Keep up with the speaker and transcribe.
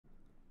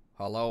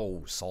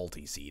Hello,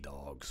 salty sea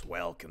dogs.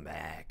 Welcome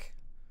back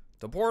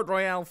to Port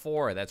Royale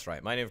 4. That's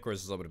right. My name, of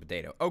course, is Little Bit of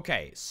Potato.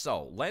 Okay,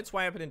 so let's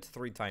wipe it into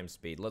 3 times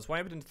speed. Let's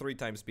wipe it into 3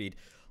 times speed.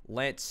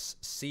 Let's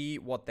see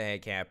what the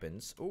heck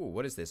happens. Ooh,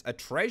 what is this? A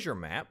treasure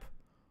map?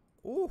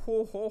 Ooh,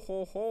 ho, ho,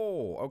 ho,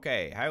 ho.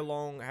 Okay, how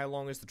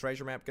long is the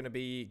treasure map gonna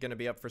be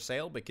up for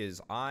sale? Because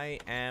I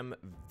am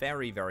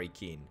very, very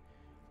keen.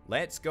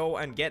 Let's go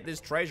and get this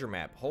treasure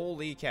map.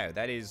 Holy cow,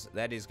 that is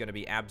gonna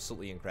be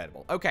absolutely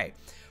incredible. Okay.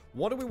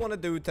 What do we want to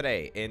do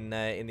today in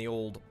the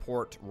old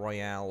Port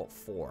Royale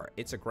 4?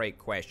 It's a great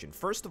question.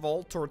 First of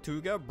all,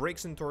 Tortuga,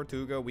 bricks and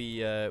Tortuga. We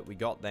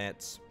got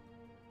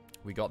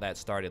that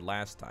started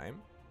last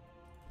time.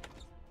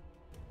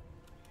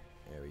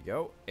 There we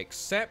go.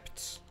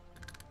 Except,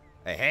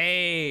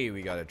 hey,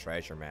 we got a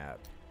treasure map.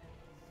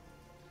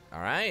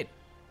 All right.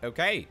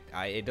 Okay.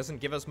 It doesn't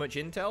give us much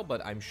intel,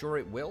 but I'm sure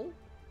it will.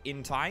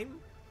 In time,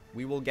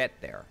 we will get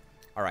there.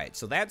 All right.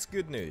 So that's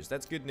good news.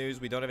 That's good news.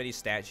 We don't have any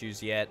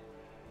statues yet.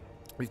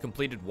 We've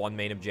completed 1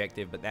 main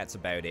objective, but that's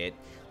about it.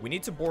 We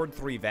need to board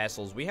 3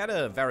 vessels. We had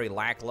a very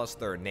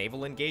lackluster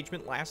naval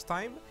engagement last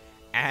time,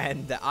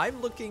 and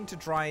I'm looking to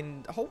try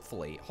and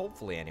hopefully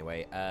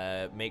anyway,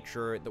 make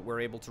sure that we're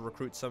able to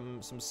recruit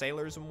some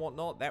sailors and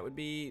whatnot. That would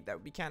be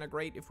kind of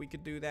great if we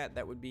could do that.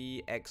 That would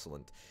be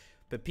excellent.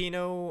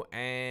 Pepino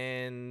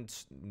and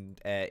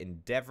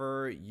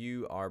Endeavor,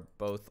 you are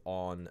both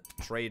on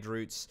trade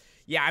routes.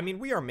 Yeah, I mean,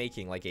 we are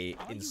making like a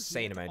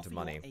insane amount of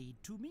money.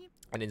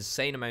 An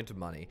insane amount of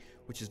money,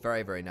 which is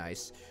very, very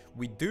nice.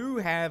 We do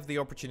have the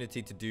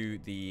opportunity to do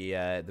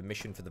the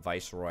mission for the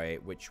Viceroy,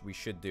 which we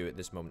should do at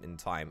this moment in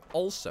time.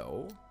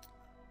 Also,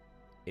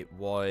 it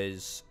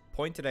was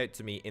pointed out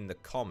to me in the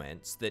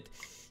comments that,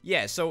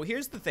 yeah, so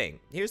here's the thing.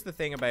 Here's the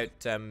thing about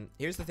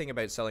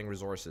selling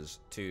resources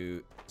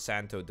to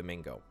Santo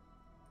Domingo.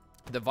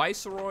 The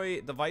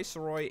Viceroy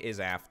is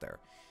after.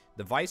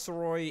 The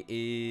Viceroy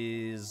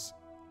is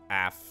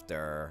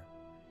after.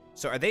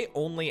 So are they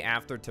only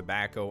after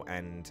tobacco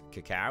and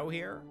cacao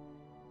here?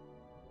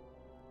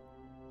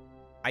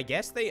 I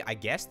guess they are. I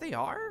guess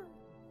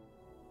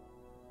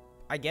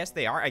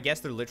they are. I guess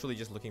they're literally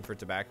just looking for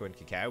tobacco and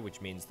cacao, which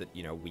means that,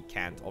 you know, we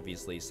can't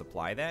obviously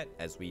supply that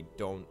as we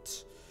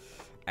don't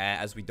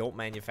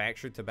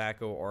manufacture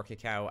tobacco or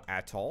cacao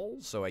at all.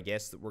 So I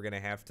guess that we're going to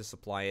have to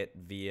supply it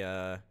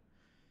via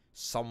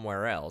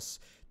somewhere else.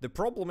 The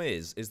problem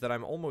is that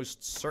I'm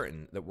almost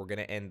certain that we're going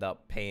to end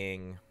up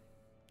paying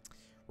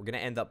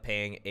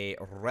a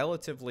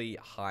relatively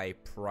high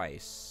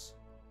price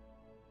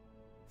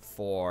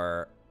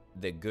for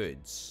the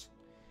goods.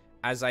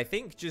 As I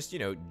think just, you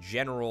know,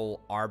 general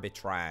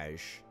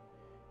arbitrage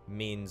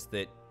means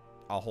that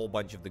a whole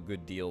bunch of the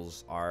good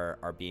deals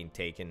are being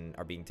taken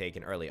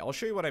early. I'll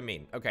show you what I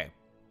mean. Okay.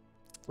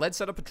 Let's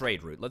set up a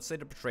trade route. Let's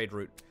set up a trade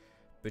route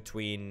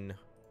between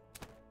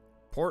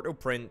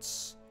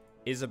Port-au-Prince,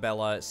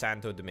 Isabela,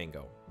 Santo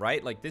Domingo,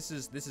 right? Like this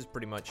is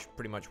pretty much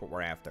what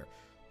we're after.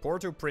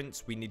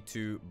 Port-au-Prince, we need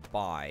to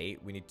buy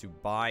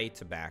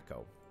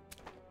tobacco,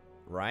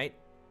 right?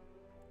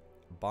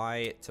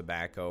 Buy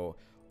tobacco.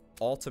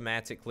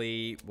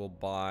 Automatically, we'll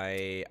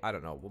buy, I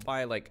don't know, we'll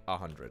buy like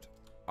 100.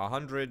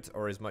 100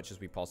 or as much as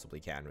we possibly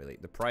can, really.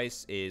 The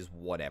price is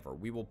whatever.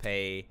 We will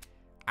pay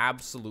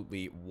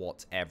absolutely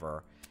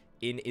whatever.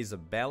 In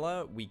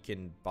Isabela, we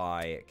can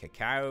buy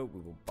cacao.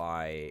 We will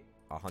buy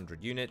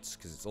 100 units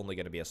because it's only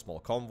going to be a small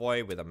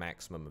convoy with a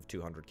maximum of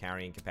 200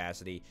 carrying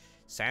capacity.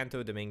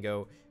 Santo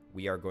Domingo,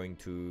 we are going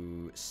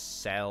to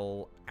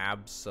sell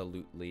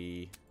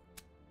absolutely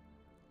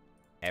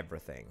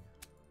everything.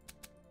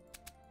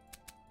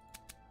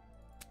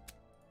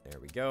 There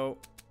we go.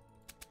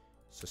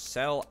 So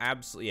sell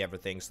absolutely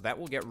everything. So that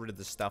will get rid of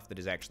the stuff that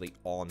is actually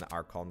on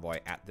our convoy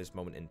at this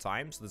moment in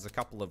time. So there's a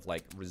couple of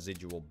like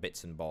residual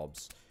bits and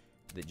bobs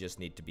that just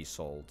need to be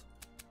sold.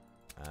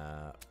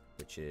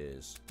 Which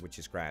is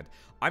grand.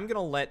 I'm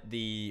gonna let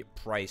the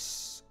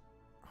price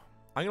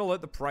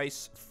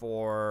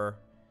for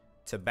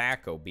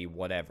tobacco be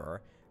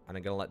whatever, and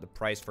I'm gonna let the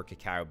price for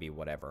cacao be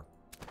whatever.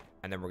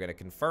 And then we're gonna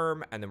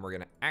confirm, and then we're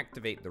gonna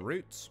activate the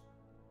routes.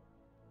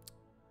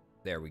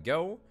 There we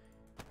go.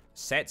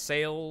 Set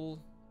sail.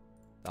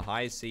 The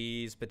high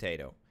seas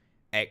potato.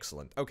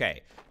 Excellent.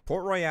 Okay.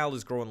 Port Royale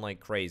is growing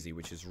like crazy,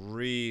 which is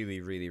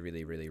really, really,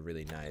 really, really,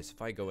 really nice.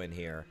 If I go in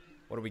here,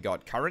 what do we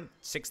got? Current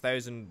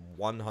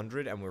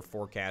 6,100, and we're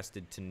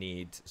forecasted to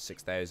need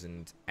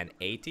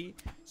 6,080.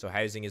 So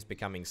housing is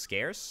becoming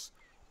scarce.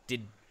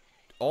 Did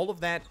all of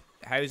that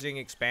housing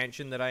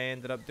expansion that I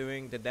ended up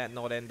doing, did that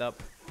not end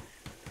up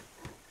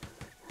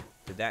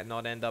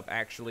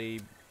actually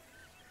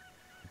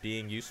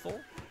being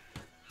useful?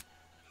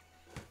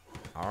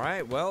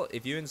 Alright, well,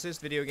 if you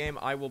insist, video game,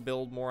 I will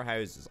build more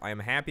houses. I am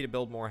happy to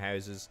build more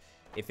houses.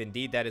 If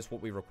indeed that is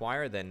what we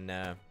require,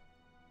 then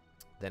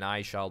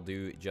I shall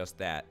do just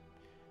that.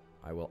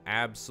 I will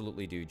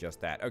absolutely do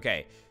just that.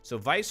 Okay, so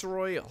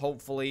Viceroy,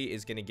 hopefully,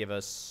 is going to give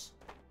us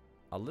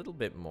a little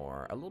bit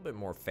more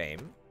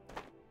fame.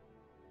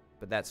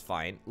 But that's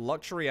fine.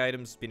 Luxury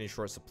items have been in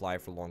short supply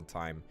for a long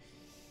time.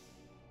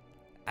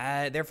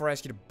 Therefore,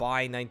 ask you to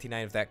buy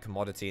 99 of that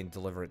commodity and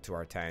deliver it to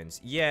our towns.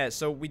 Yeah,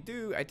 so we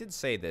do. I did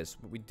say this,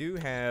 but we do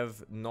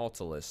have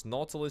Nautilus.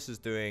 Nautilus is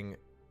doing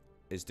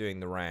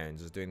the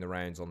rounds. Is doing the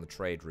rounds on the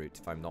trade route,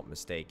 if I'm not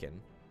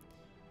mistaken.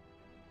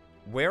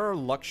 Where are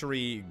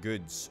luxury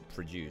goods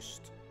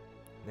produced?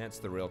 That's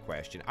the real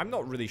question. I'm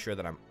not really sure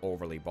that I'm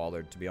overly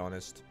bothered, to be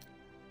honest.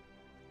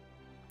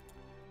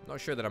 Not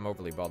sure that I'm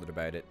overly bothered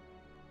about it.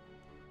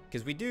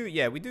 Because we do,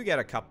 yeah, we do get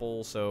a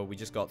couple, so we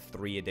just got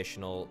three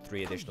additional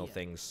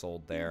things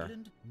sold there.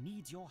 England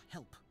needs your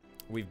help.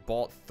 We've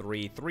bought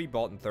three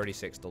bought and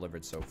 36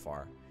 delivered so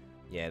far.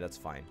 Yeah, that's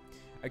fine.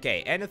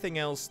 Okay, anything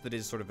else that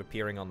is sort of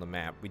appearing on the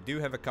map? We do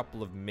have a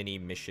couple of mini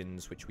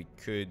missions which we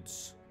could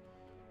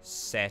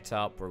set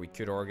up or we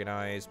could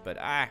organize,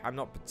 but I'm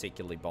not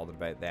particularly bothered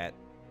about that.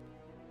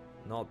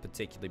 Not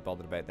particularly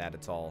bothered about that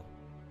at all.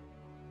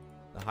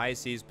 The High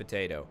Seas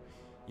Potato.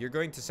 You're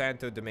going to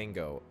Santo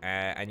Domingo,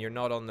 and you're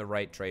not on the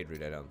right trade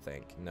route, I don't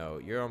think. No,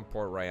 you're on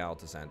Port Royale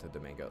to Santo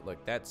Domingo.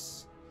 Look,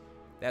 that's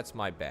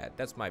my bad.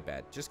 That's my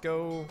bad. Just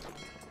go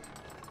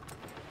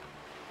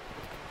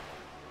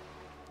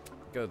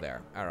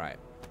there. All right.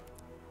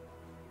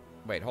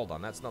 Wait, hold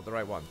on. That's not the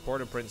right one.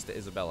 Port-au-Prince to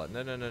Isabella.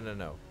 No.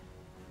 No.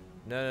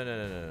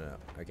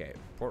 Okay.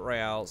 Port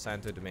Royale,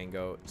 Santo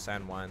Domingo,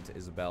 San Juan to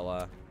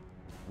Isabella.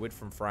 Wood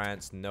from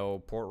France. No.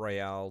 Port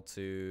Royale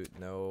to...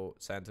 No.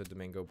 Santo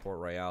Domingo, Port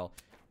Royale.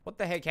 What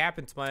the heck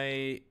happened to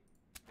my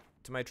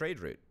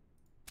trade route?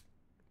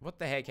 What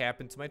the heck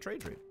happened to my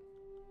trade route?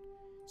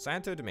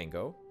 Santo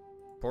Domingo,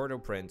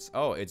 Port-au-Prince.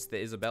 Oh, it's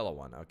the Isabella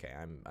one. Okay,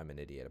 I'm an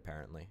idiot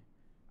apparently.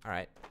 All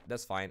right,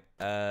 that's fine.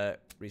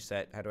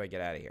 Reset. How do I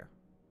get out of here?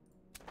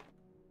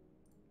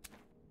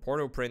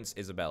 Port-au-Prince,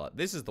 Isabella.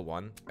 This is the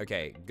one.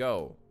 Okay,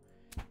 go.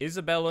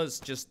 Isabella's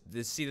just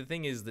this. See, the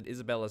thing is that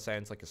Isabella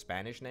sounds like a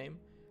Spanish name,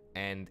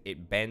 and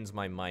it bends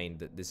my mind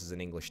that this is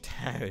an English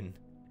town.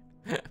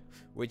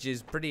 which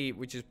is pretty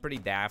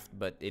daft,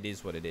 but it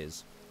is what it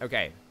is.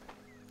 Okay,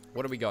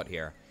 what do we got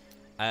here?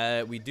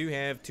 We do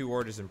have 2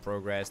 orders in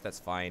progress. That's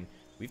fine.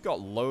 We've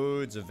got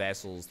loads of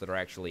vessels that are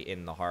actually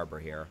in the harbor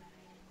here.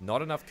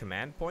 Not enough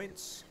command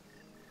points.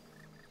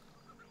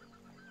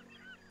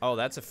 Oh,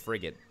 that's a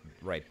frigate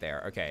right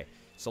there. Okay,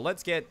 so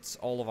let's get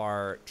all of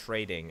our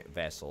trading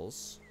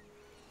vessels.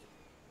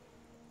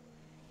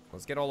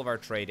 Let's get all of our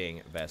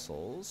trading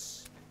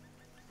vessels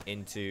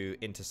into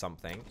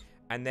something.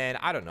 And then,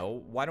 I don't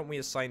know, why don't we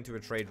assign to a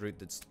trade route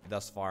that's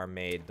thus far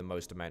made the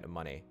most amount of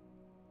money?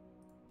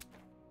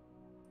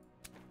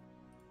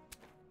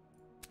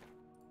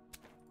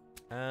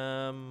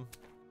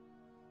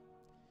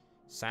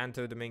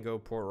 Santo Domingo,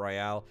 Port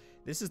Royale.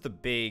 This is the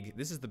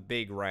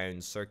big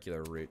round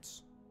circular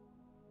routes.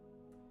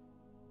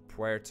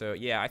 Puerto,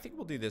 yeah, I think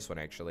we'll do this one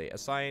actually.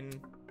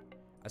 Assign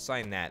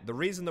that. The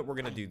reason that we're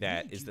gonna do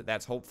that is that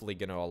that's hopefully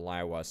gonna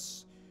allow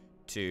us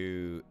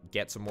to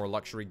get some more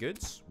luxury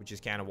goods, which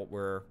is kind of what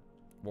we're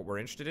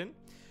interested in.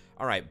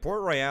 All right,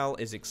 Port Royale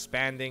is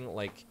expanding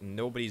like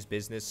nobody's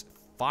business.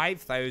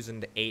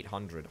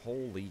 5,800.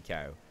 Holy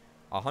cow.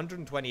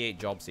 128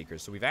 job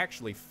seekers. So we've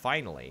actually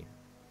finally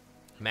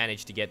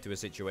managed to get to a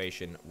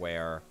situation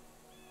where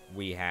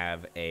we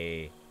have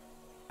a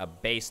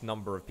base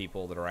number of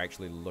people that are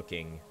actually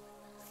looking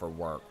for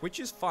work, which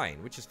is fine,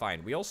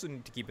 We also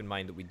need to keep in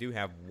mind that we do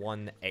have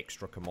one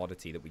extra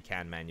commodity that we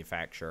can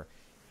manufacture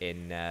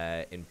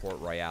in Port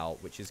Royale,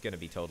 which is going to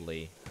be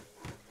totally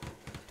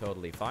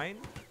fine.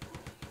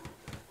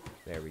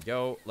 There we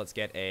go. Let's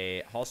get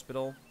a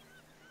hospital,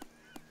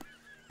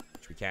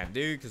 which we can't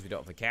do because we don't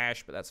have the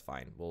cash, but that's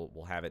fine.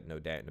 We'll have it no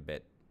doubt in a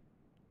bit.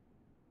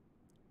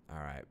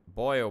 All right,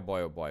 boy, oh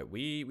boy, oh boy.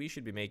 We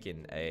should be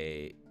making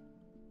a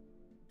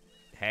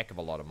heck of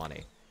a lot of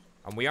money,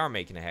 and we are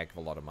making a heck of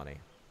a lot of money.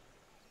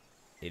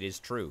 It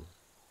is true.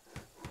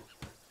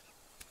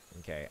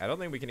 Okay, I don't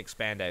think we can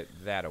expand out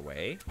that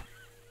away.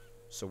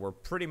 So we're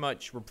pretty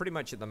much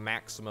at the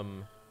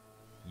maximum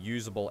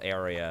usable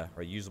area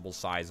or usable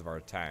size of our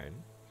town.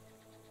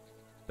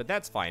 But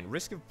that's fine.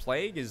 Risk of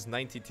plague is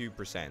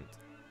 92%.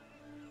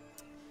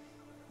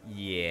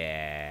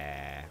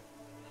 Yeah.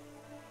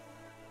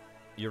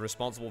 You're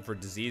responsible for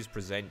disease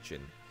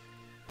prevention.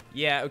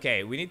 Yeah,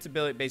 okay. We need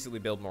to basically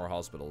build more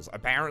hospitals.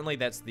 Apparently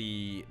that's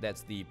the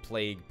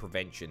plague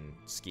prevention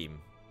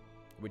scheme,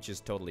 which is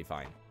totally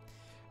fine.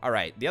 All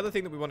right, the other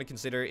thing that we want to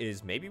consider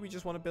is maybe we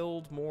just want to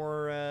build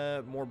more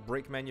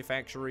brick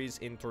manufactories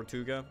in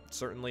Tortuga.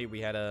 Certainly,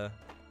 we had a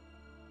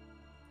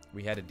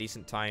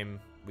decent time.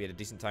 We had a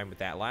decent time with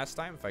that last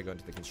time. If I go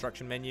into the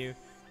construction menu, you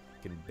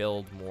can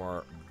build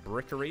more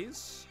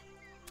brickeries,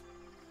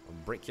 or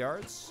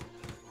brickyards.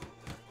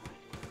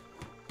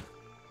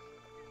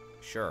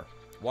 Sure,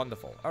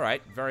 wonderful. All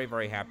right, very,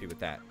 very happy with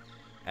that.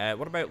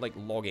 What about like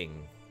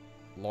logging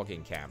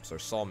camps or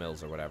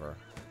sawmills or whatever?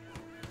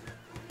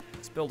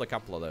 Let's build a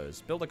couple of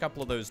those. Build a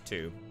couple of those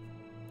too.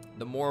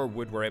 The more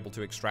wood we're able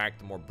to extract,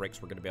 the more bricks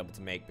we're going to be able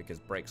to make, because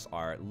bricks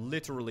are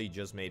literally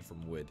just made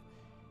from wood,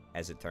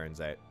 as it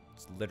turns out.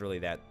 It's literally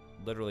that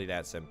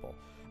simple.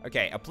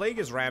 Okay, a plague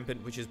is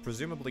rampant, which is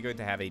presumably going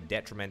to have a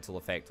detrimental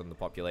effect on the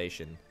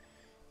population.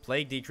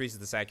 Plague decreases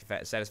the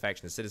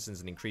satisfaction of citizens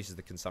and increases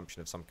the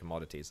consumption of some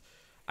commodities.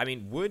 I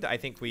mean, wood, I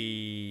think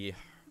we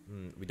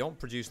don't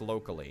produce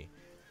locally.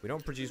 We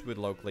don't produce wood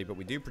locally, but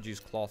we do produce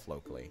cloth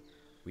locally.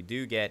 We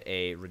do get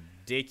a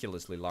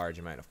ridiculously large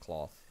amount of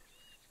cloth.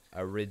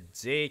 A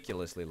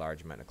ridiculously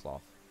large amount of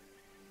cloth.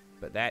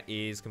 But that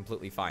is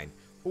completely fine.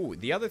 Ooh,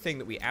 the other thing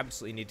that we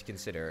absolutely need to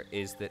consider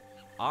is that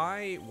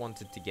I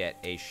wanted to get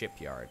a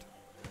shipyard.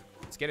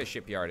 Let's get a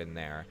shipyard in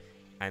there.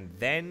 And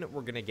then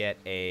we're going to get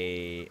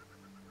a...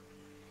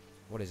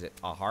 What is it?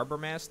 A harbor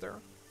master?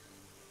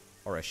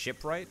 Or a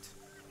shipwright?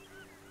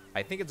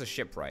 I think it's a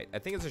shipwright. I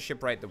think it's a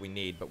shipwright that we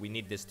need, but we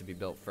need this to be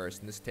built first.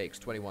 And this takes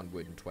 21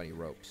 wood and 20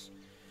 ropes.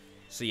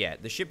 So yeah,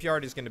 the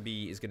shipyard is going to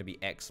be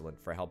excellent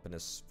for helping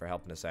us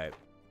out.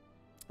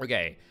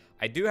 Okay,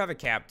 I do have a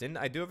captain.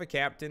 I do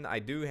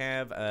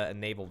have a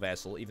naval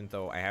vessel, even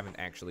though I haven't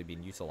actually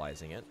been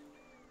utilizing it.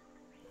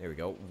 There we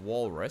go.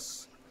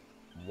 Walrus.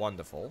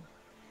 Wonderful.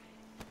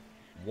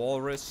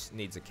 Walrus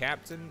needs a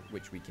captain,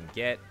 which we can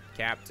get.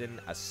 Captain,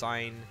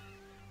 assign.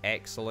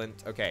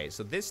 Excellent. Okay,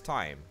 so this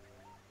time,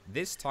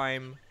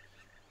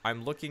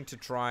 I'm looking to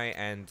try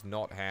and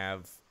not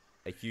have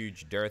a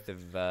huge dearth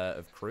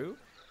of crew.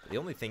 The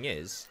only thing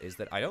is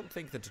that I don't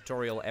think the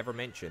tutorial ever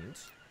mentioned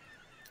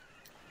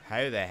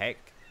how the heck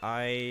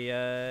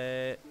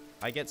I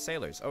get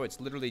sailors. Oh, it's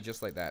literally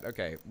just like that.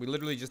 Okay, we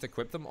literally just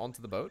equip them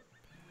onto the boat.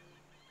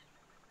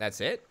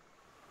 That's it?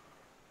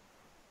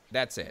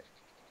 That's it.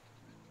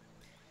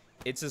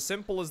 It's as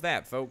simple as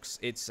that, folks.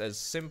 It's as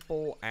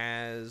simple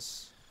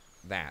as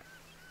that.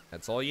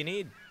 That's all you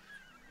need.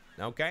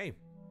 Okay.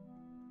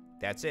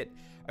 That's it.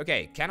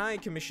 Okay, can I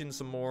commission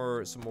some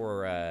more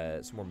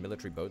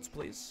military boats,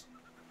 please?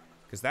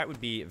 Because that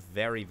would be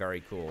very,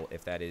 very cool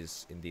if that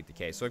is indeed the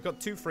case. So I've got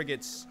 2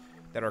 frigates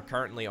that are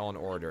currently on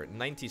order.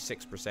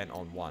 96%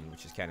 on 1,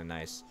 which is kind of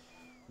nice.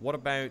 What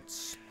about...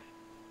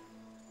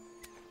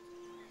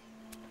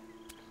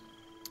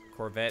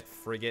 Corvette,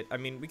 frigate? I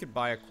mean, we could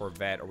buy a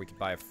corvette or we could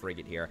buy a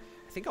frigate here.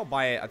 I think I'll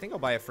buy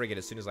a frigate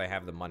as soon as I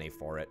have the money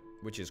for it,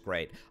 which is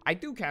great. I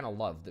do kind of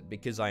love that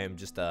because I am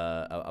just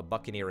a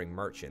buccaneering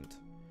merchant.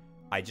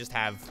 I just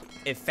have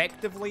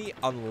effectively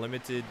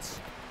unlimited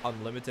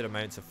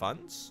amounts of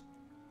funds,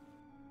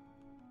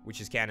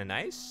 which is kind of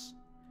nice.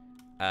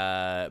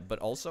 But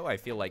also I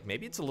feel like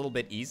maybe it's a little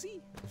bit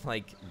easy,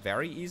 like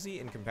very easy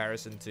in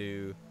comparison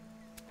to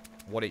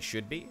what it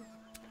should be.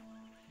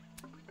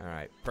 All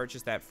right,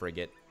 purchase that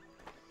frigate.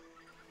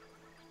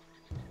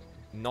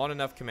 Not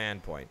enough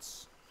command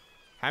points.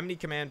 How many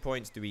command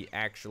points do we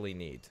actually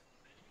need?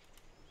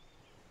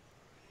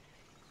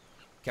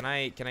 Can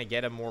I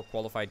get a more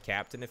qualified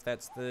captain if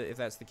that's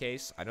the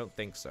case? I don't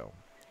think so.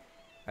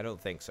 I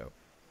don't think so.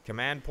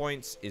 Command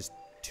points is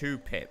 2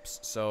 pips.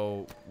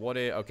 So what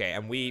is okay,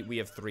 and we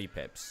have 3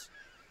 pips.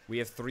 We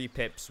have 3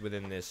 pips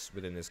within this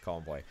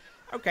convoy.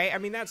 Okay, I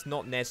mean that's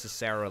not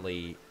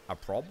necessarily a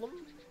problem.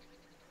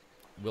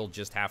 We'll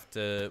just have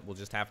to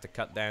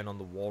cut down on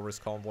the walrus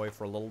convoy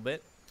for a little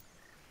bit.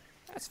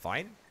 That's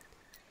fine.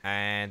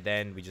 And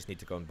then we just need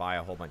to go and buy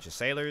a whole bunch of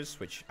sailors,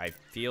 which I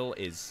feel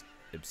is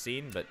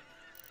obscene, but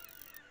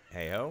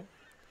hey ho.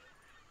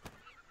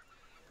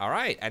 All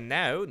right, and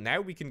now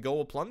we can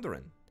go a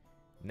plundering.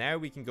 Now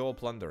we can go a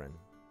plundering.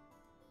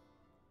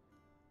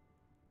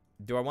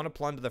 Do I want to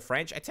plunder the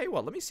French? I tell you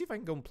what, let me see if I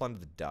can go and plunder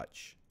the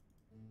Dutch.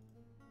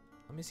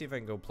 Let me see if I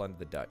can go plunder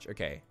the Dutch.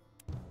 Okay.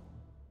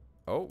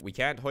 Oh, we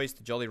can't hoist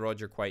the Jolly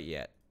Roger quite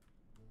yet.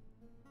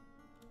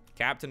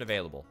 Captain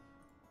available.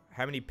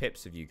 How many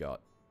pips have you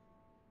got?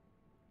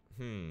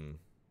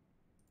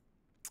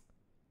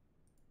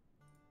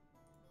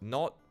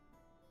 Not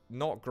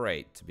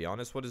great, to be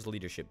honest. What does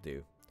leadership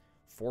do?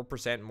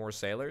 4% more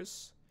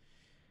sailors?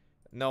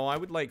 No, I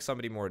would like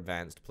somebody more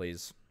advanced,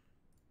 please.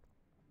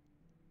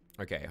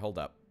 Okay, hold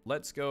up.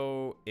 Let's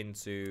go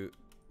into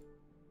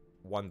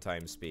 1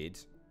 times speed.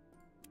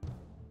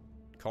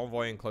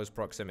 Convoy in close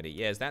proximity.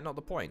 Yeah, is that not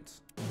the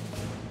point?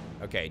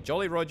 Okay,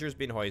 Jolly Roger's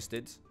been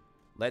hoisted.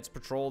 Let's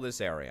patrol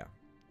this area.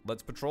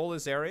 Let's patrol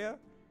this area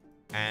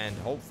and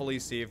hopefully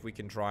see if we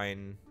can try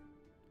and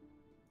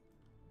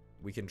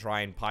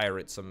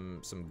pirate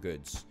some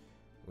goods.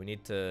 We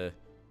need to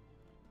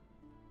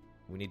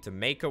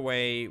make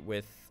away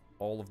with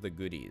all of the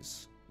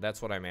goodies.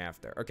 That's what I'm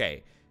after.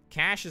 Okay,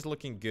 cash is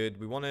looking good.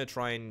 We want to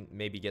try and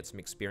maybe get some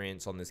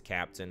experience on this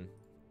captain.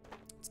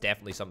 It's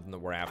definitely something that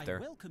we're after.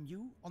 I welcome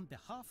you on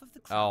behalf of the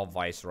crown. Oh,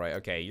 Viceroy.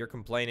 Okay, you're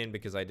complaining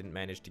because I didn't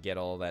manage to get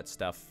all that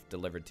stuff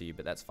delivered to you,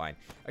 but that's fine.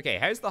 Okay,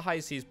 how's the High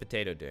Seas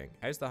potato doing?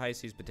 How's the High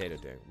Seas potato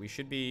doing? We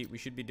should be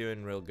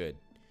doing real good.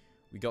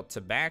 We got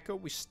tobacco.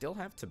 We still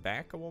have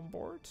tobacco on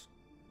board?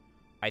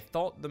 I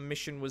thought the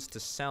mission was to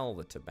sell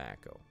the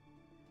tobacco.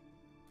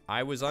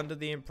 I was under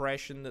the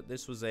impression that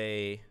this was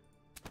a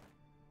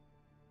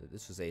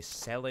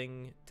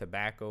selling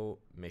tobacco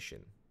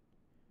mission.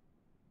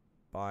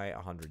 Buy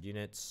 100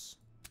 units.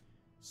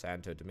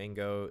 Santo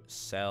Domingo.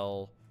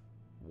 Sell.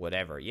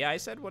 Whatever. Yeah, I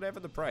said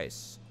whatever the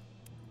price.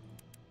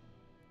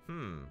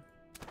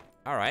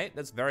 Alright,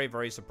 that's very,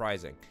 very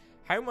surprising.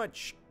 How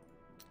much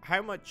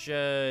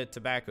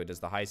tobacco does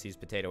the high seas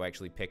potato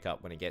actually pick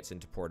up when it gets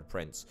into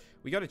Port-au-Prince?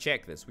 We gotta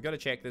check this. We gotta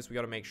check this. We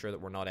gotta make sure that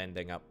we're not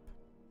ending up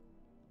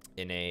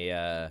in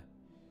a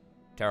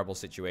terrible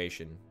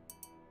situation.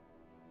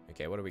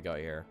 Okay, what do we got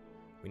here?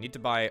 We need to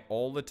buy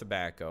all the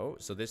tobacco,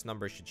 so this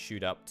number should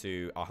shoot up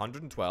to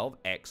 112.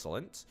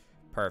 Excellent.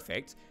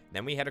 Perfect.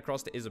 Then we head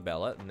across to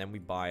Isabella, and then we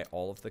buy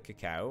all of the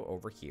cacao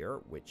over here,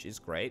 which is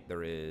great.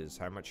 There is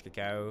how much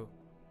cacao?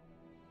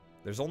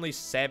 There's only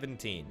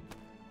 17.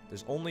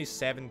 There's only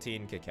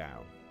 17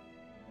 cacao,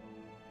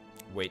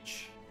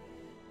 which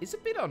is a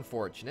bit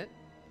unfortunate.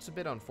 It's a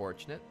bit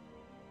unfortunate.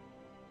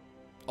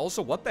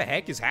 Also, what the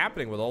heck is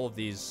happening with all of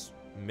these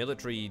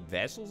military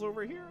vessels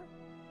over here?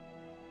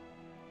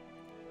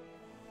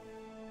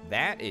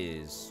 That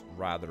is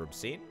rather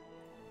obscene.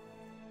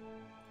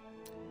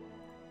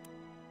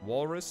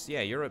 Walrus,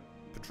 yeah, you're at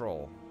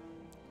patrol.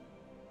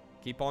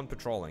 Keep on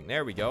patrolling.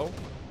 There we go.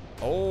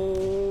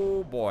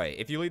 Oh, boy.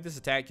 If you lead this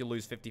attack, you'll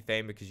lose 50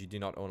 fame because you do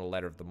not own a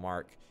letter of the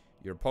mark.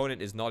 Your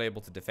opponent is not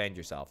able to defend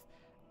yourself.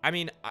 I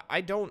mean,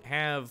 I don't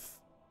have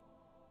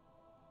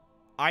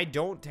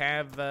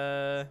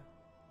a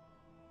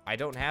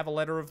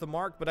letter of the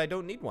mark, but I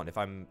don't need one if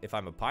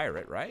I'm a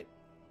pirate, right?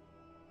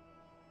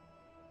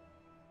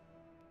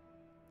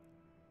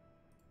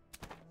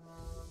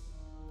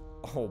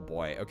 Oh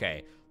boy,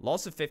 okay.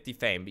 Loss of 50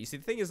 fame. But you see,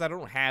 the thing is, I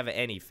don't have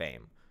any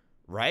fame,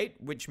 right?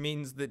 Which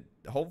means that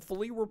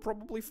hopefully we're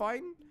probably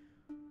fine.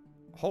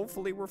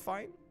 Hopefully we're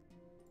fine.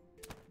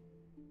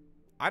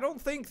 I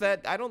don't think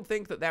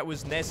that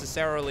was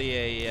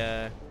necessarily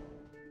a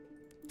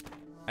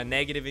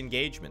negative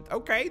engagement.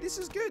 Okay, this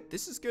is good.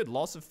 This is good.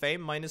 Loss of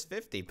fame minus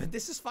 50. But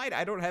this is fine.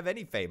 I don't have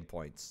any fame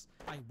points.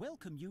 I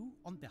welcome you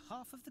on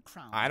behalf of the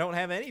crown. I don't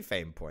have any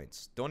fame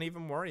points. Don't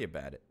even worry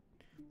about it.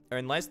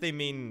 Unless they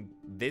mean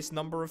this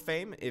number of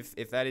fame.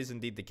 If that is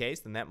indeed the case,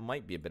 then that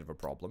might be a bit of a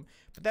problem.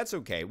 But that's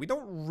okay. We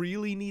don't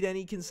really need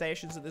any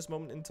concessions at this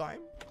moment in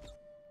time.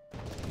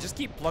 Just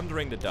keep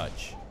plundering the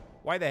Dutch.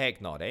 Why the heck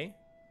not, eh?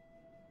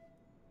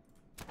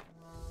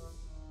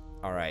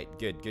 Alright,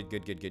 good.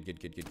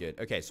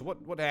 Okay, so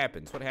what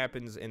happens? What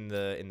happens in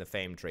the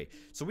fame tree?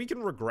 So we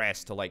can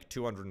regress to like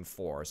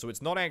 204. So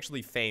it's not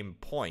actually fame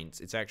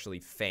points, it's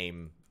actually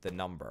fame the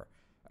number.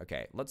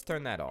 Okay, let's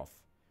turn that off.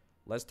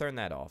 Let's turn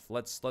that off.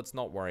 Let's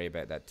not worry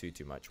about that too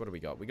much. What do we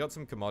got? We got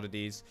some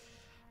commodities.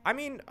 I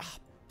mean,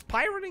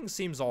 pirating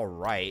seems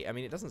alright. I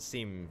mean, it doesn't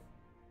seem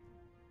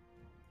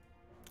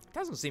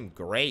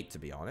great, to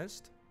be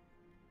honest.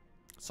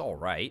 It's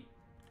alright.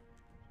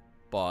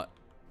 But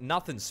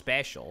nothing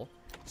special,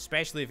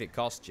 especially if it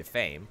costs you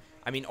fame.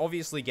 I mean,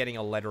 obviously getting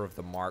a letter of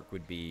the mark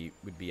would be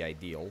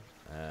ideal.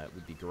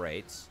 Would be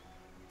great.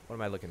 What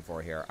am I looking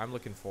for here? I'm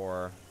looking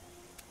for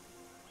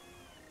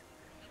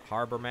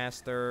Harbor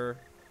Master,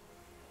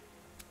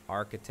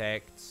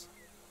 Architect.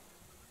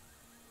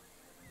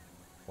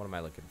 What am I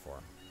looking for?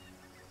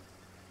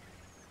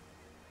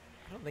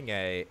 I don't think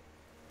I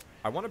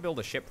want to build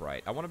a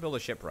shipwright. I want to build a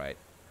shipwright.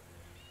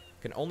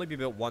 Can only be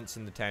built once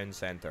in the town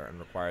center and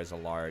requires a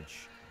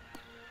large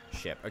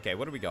ship. Okay,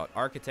 what do we got?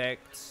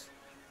 Architects,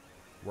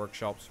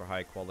 workshops for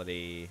high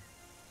quality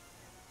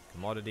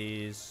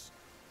commodities,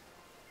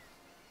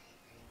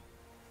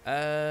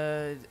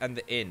 and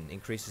the inn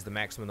increases the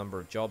maximum number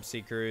of job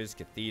seekers.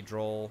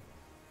 Cathedral.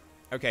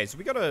 Okay, so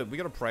we gotta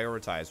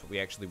prioritize what we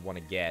actually want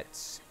to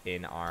get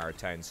in our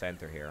town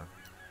center here.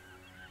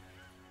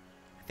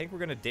 I think we're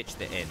gonna ditch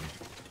the inn.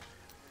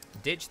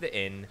 Ditch the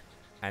inn,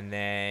 and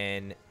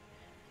then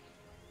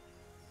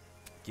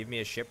give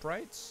me a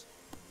shipwrights,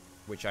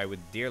 which I would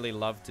dearly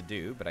love to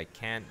do, but I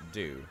can't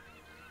do.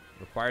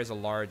 Requires a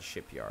large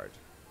shipyard.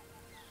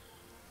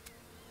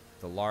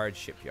 The large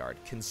shipyard.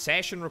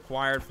 Concession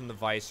required from the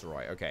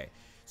Viceroy. Okay,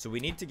 so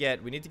we need to get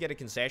a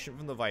concession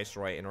from the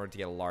Viceroy in order to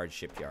get a large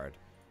shipyard.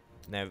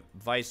 Now,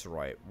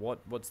 Viceroy,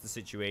 what's the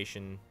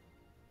situation?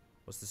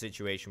 What's the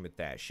situation with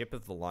that? Ship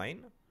of the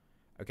line?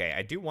 Okay,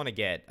 I do want to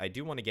get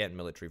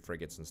military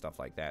frigates and stuff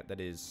like that.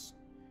 That is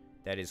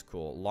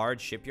cool.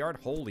 Large shipyard.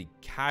 Holy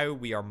cow,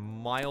 we are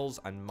miles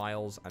and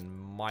miles and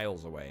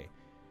miles away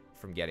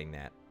from getting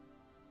that.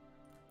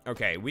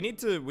 Okay, we need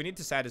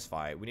to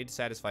satisfy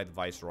the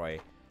Viceroy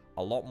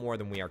a lot more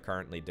than we are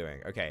currently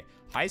doing. Okay,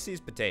 High Seas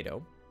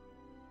Potato.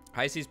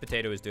 High Seas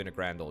Potato is doing a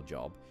grand old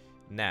job.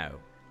 Now,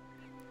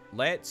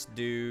 let's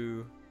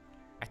do...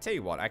 I tell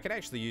you what, I could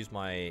actually use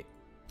my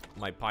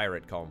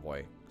pirate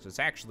convoy, because it's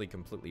actually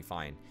completely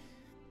fine.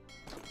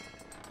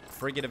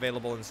 Frigate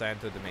available in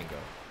Santo Domingo.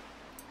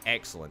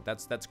 Excellent.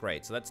 That's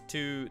great. So that's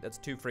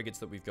two frigates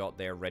that we've got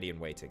there ready and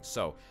waiting.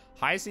 So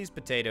High Seas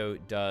Potato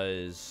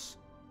does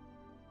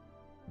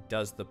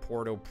the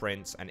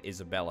Port-au-Prince and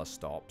Isabella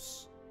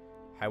stops.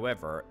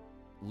 However,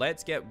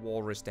 let's get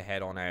Walrus to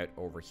head on out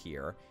over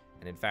here.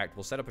 And in fact,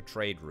 we'll set up a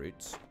trade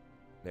route.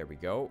 There we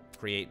go.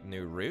 Create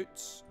new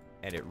routes.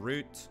 Edit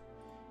route.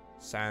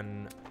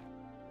 San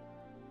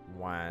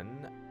Juan.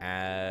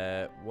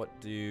 What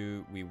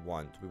do we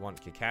want? We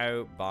want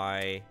cacao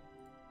by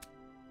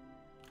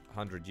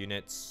 100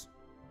 units.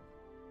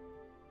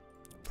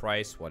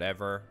 Price,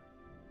 whatever.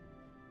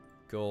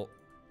 Cool.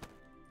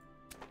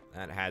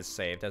 That has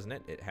saved, hasn't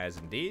it? It has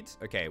indeed.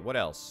 Okay, what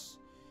else?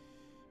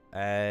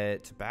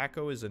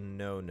 Tobacco is a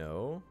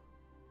no-no.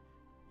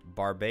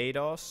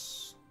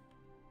 Barbados.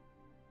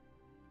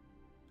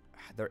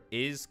 There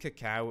is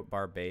cacao at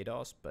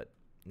Barbados, but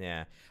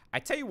yeah. I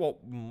tell you what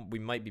we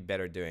might be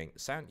better doing.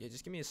 Yeah,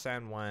 just give me a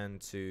San Juan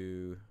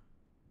to...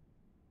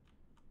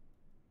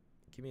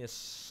 Give me a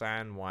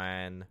San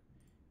Juan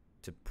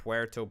to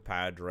Puerto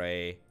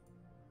Padre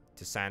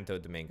to Santo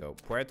Domingo.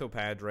 Puerto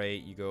Padre,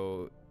 you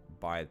go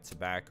buy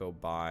tobacco,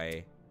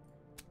 buy...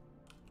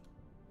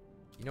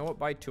 You know what?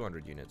 Buy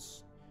 200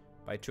 units.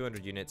 Buy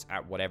 200 units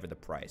at whatever the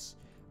price.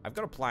 I've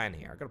got a plan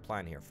here. I've got a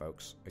plan here,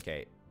 folks.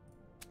 Okay.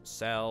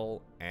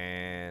 Sell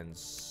and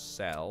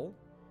sell.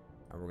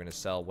 And we're going to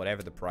sell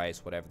whatever the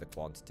price, whatever the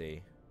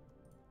quantity.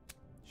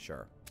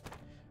 Sure.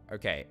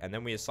 Okay, and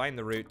then we assign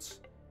the route,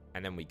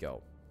 and then we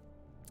go.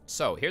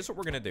 So, here's what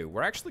we're going to do.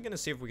 We're actually going to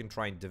see if we can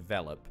try and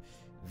develop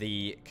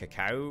the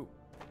cacao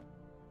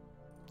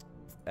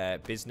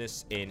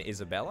business in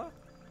Isabella.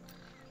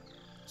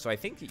 So I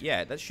think,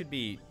 yeah, that should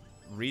be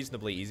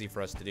reasonably easy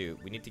for us to do.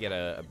 We need to get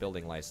a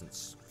building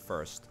license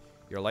first.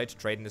 You're allowed to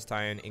trade in this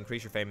town,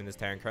 increase your fame in this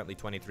town, currently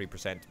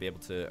 23% to be able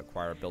to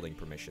acquire a building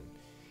permission.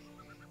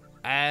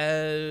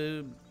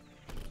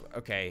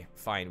 Okay,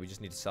 fine. We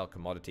just need to sell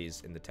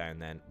commodities in the town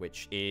then,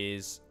 which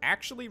is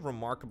actually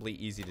remarkably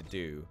easy to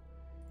do.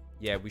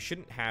 Yeah, we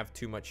shouldn't have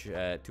too much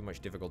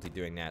difficulty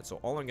doing that. So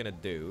all I'm gonna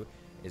do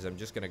is I'm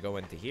just gonna go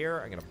into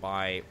here. I'm gonna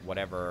buy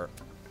whatever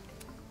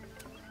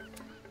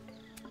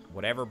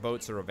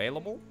boats are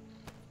available.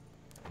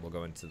 We'll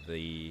go into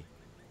the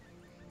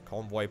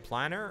convoy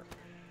planner,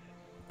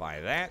 buy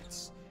that,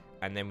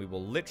 and then we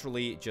will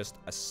literally just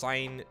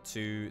assign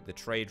to the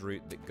trade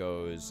route that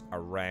goes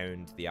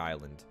around the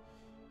island.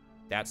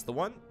 That's the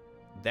one.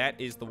 That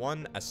is the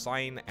one.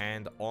 Assign,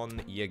 and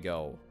on you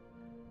go.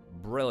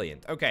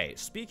 Brilliant. Okay,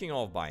 speaking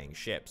of buying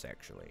ships,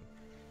 actually,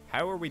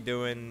 how are we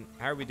doing?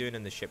 How are we doing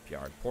in the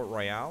shipyard? Port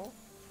Royale?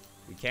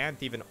 We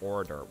can't even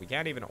order. We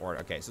can't even order.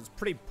 Okay, so it's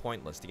pretty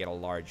pointless to get a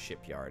large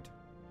shipyard.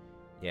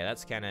 Yeah,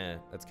 that's kind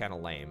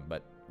of lame,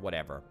 but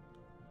whatever.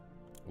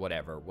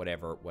 Whatever.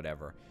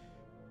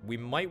 We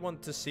might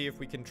want to see if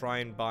we can try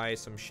and buy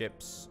some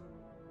ships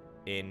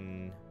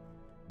in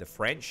the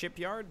French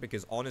shipyard,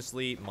 because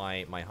honestly,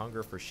 my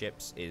hunger for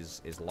ships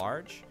is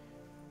large.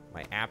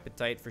 My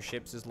appetite for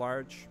ships is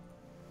large.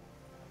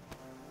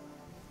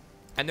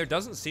 And there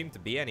doesn't seem to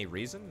be any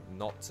reason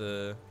not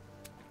to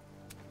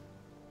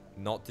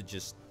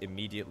just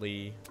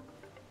immediately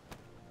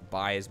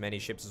buy as many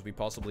ships as we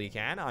possibly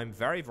can. I'm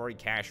very, very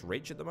cash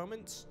rich at the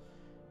moment,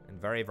 and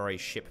very, very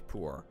ship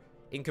poor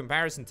in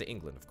comparison to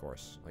England, of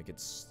course. Like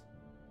it's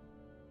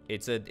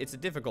a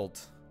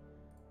difficult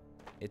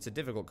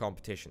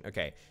competition.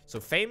 Okay, so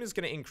fame is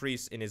going to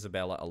increase in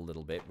Isabella a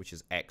little bit, which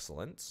is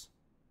excellent.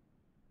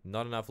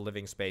 Not enough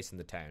living space in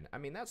the town. I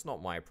mean, that's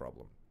not my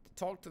problem.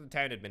 Talk to the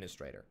town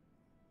administrator.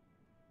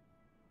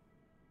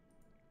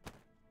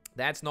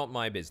 That's not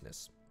my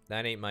business.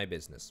 That ain't my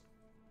business.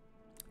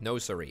 No,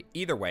 sorry.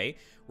 Either way,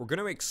 we're going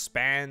to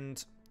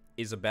expand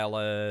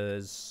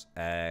Isabella's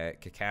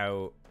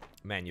cacao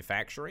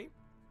manufactory.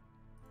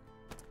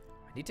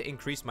 I need to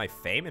increase my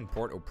fame in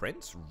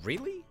Port-au-Prince?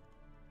 Really?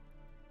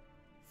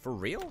 For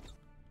real?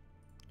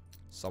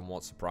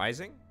 Somewhat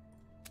surprising.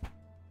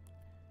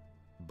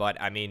 But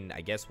I mean,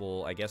 I guess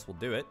we'll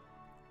do it.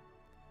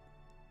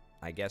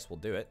 I guess we'll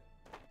do it.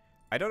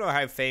 I don't know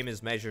how fame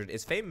is measured.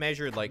 Is fame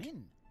measured like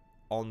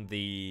on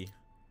the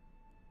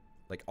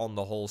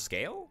whole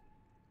scale?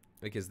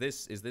 Like is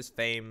this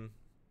fame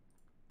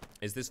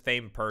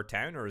per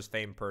town, or is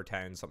fame per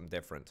town something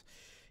different?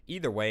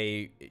 Either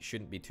way, it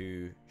shouldn't be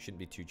too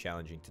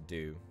challenging to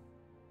do.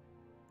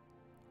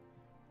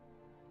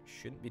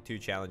 Shouldn't be too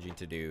challenging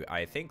to do.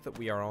 I think that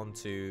we are on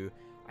to...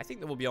 I think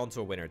that we'll be on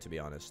to a winner, to be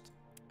honest.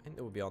 I think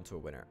that we'll be on to a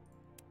winner.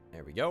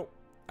 There we go.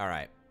 All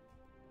right.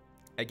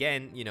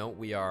 Again, you know,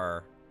 we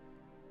are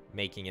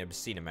making an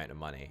obscene amount of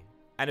money.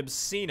 An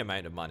obscene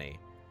amount of money.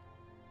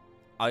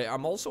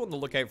 I'm also on the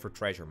lookout for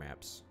treasure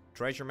maps.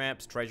 Treasure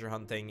maps, treasure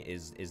hunting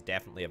is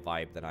definitely a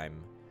vibe that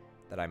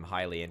I'm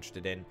highly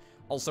interested in.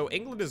 Also,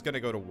 England is going to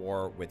go to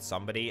war with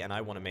somebody, and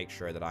I want to make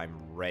sure that I'm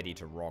ready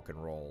to rock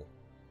and roll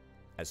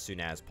as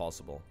soon as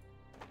possible.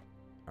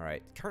 All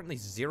right. Currently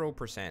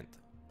 0%.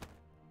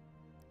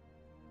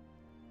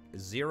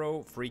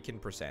 0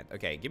 freaking percent.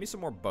 Okay, give me some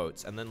more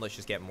boats, and then let's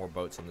just get more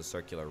boats on the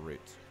circular route.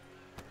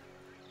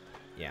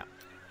 Yeah.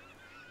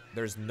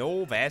 There's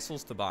no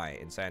vessels to buy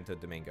in Santo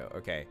Domingo.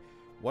 Okay.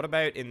 What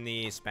about in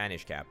the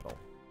Spanish capital?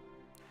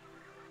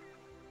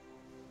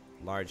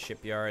 Large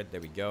shipyard.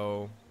 There we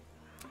go.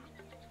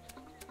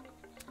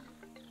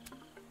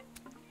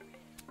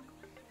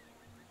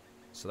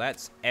 So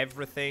that's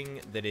everything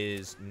that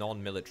is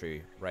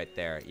non-military right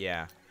there.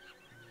 Yeah.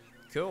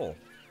 Cool.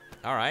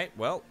 All right.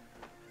 Well,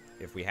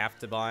 if we have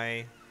to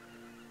buy...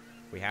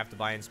 we have to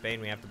buy in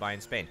Spain, we have to buy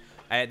in Spain.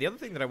 The other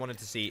thing that I wanted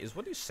to see is,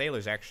 what do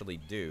sailors actually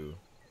do?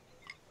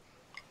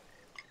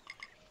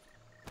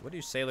 What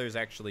do sailors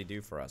actually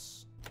do for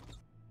us?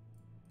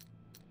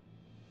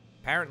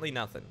 Apparently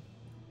nothing.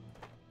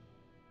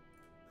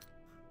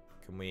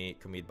 Can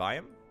we buy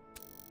him?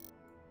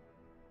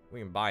 We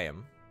can buy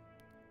him.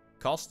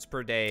 Costs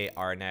per day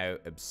are now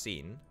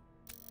obscene.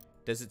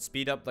 Does it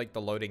speed up like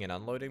the loading and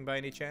unloading by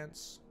any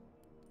chance?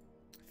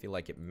 I feel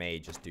like it may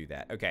just do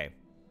that. Okay.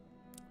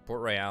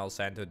 Port Royale,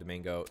 Santo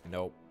Domingo.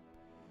 Nope.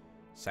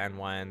 San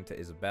Juan to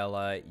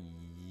Isabela.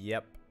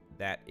 Yep.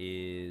 That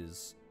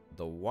is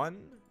the one.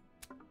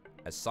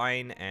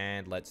 Assign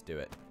and let's do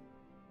it.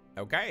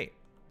 Okay.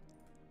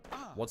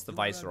 What's the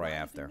Viceroy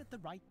after? At the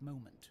right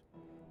moment.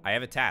 I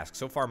have a task.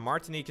 So far,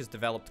 Martinique has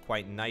developed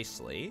quite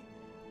nicely.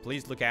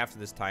 Please look after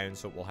this town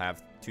so it will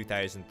have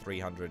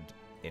 2,300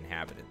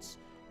 inhabitants.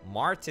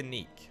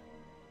 Martinique.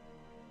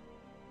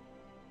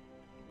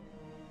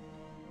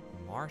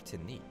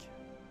 Martinique.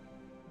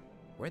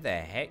 Where the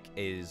heck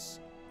is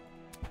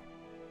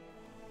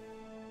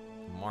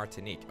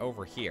Martinique?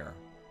 Over here.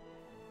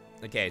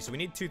 Okay, so we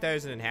need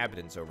 2,000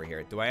 inhabitants over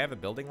here. Do I have a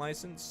building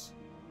license?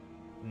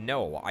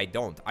 No, I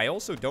don't. I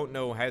also don't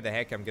know how the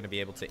heck I'm going to be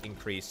able to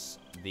increase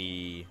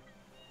the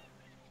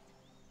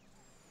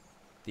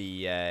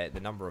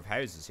number of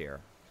houses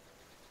here.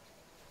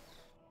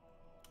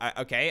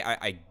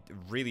 I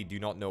really do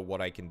not know what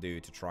I can do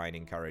to try and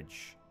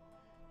encourage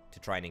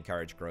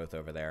growth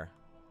over there.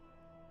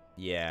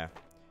 Yeah.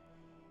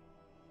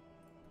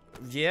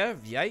 Yeah,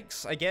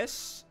 yikes, I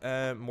guess.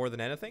 More than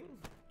anything.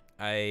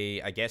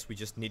 I guess we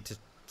just need to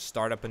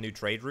start up a new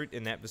trade route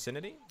in that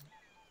vicinity.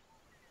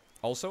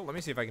 Also, let me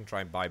see if I can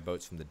try and buy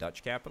boats from the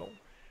Dutch capital.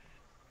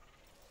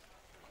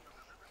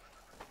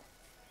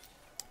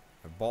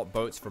 I've bought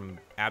boats from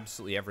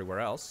absolutely everywhere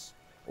else.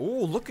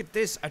 Oh, look at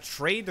this. A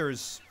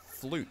trader's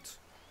flute.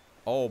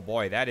 Oh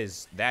boy, that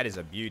is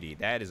a beauty.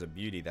 That is a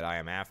beauty that I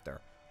am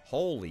after.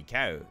 Holy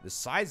cow. The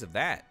size of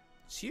that.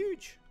 It's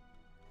huge.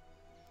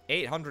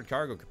 800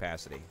 cargo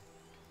capacity.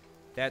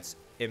 That's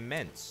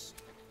immense.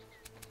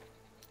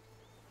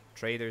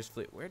 Trader's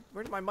flute. Where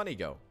did my money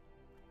go?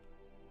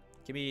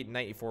 Give me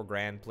 94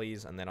 grand,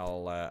 please, and then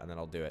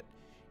I'll do it.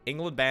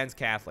 England bans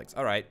Catholics.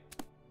 All right.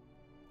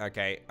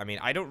 Okay. I mean,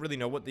 I don't really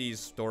know what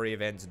these story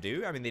events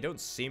do. I mean, they don't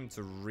seem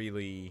to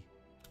really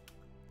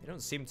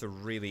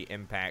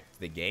impact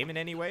the game in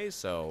any way.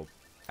 So,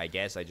 I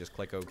guess I just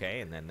click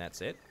OK, and then that's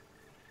it.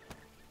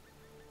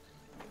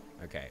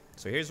 Okay.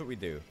 So here's what we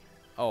do.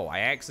 Oh,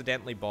 I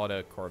accidentally bought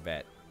a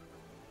Corvette.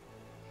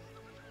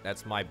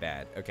 That's my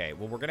bad. Okay.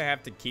 Well, we're gonna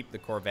have to keep the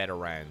Corvette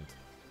around.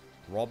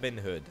 Robin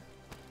Hood.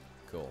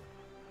 Cool.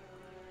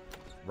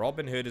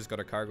 Robin Hood has got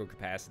a cargo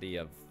capacity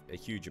of a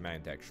huge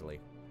amount, actually.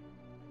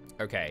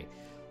 Okay.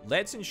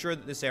 Let's ensure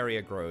that this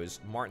area grows.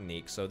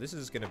 Martinique. So this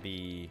is going to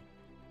be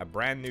a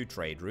brand new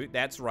trade route.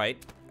 That's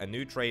right. A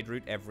new trade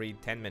route every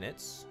 10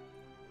 minutes.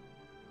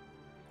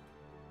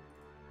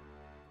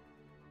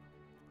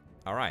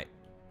 Alright.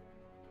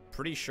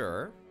 Pretty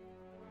sure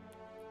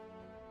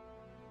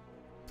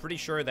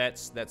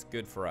that's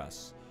good for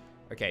us.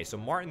 Okay, so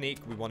Martinique,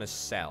 we want to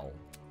sell.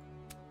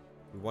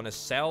 We want to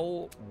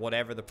sell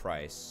whatever the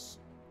price.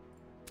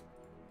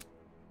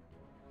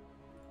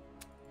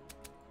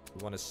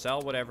 We want to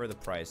sell whatever the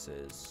price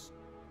is.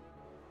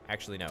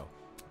 Actually, no.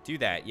 Do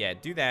that. Yeah,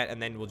 do that,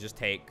 and then we'll just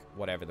take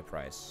whatever the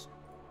price.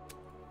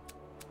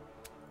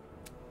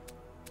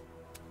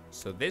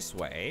 So this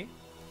way,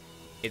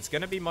 it's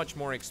going to be much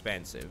more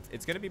expensive.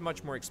 It's going to be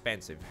much more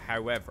expensive.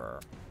 However,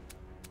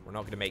 we're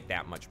not going to make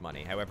that much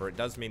money. However, it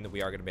does mean that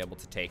we are going to be able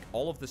to take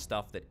all of the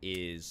stuff that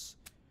is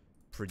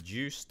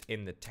produced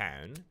in the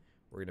town.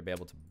 We're going to be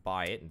able to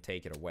buy it and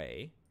take it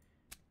away.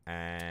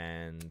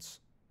 And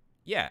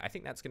yeah, I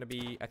think that's going to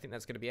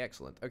be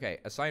excellent. Okay,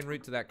 assign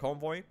route to that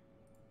convoy.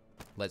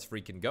 Let's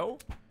freaking go.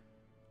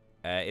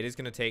 It is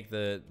going to take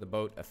the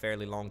boat a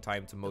fairly long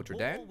time to motor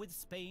down, with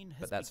Spain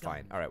has but that's begun.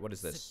 fine. All right, what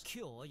is this?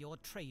 Secure your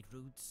trade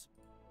routes.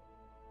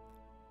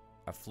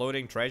 A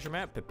floating treasure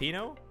map,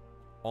 Pepino.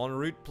 En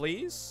route,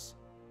 please.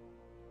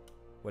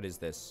 What is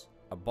this?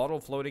 A bottle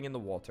floating in the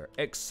water.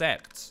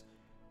 Accept.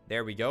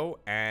 There we go,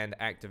 and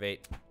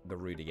activate the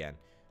route again.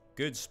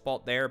 Good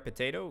spot there,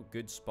 Potato.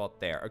 Good spot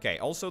there. Okay,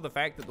 also the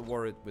fact that the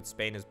war with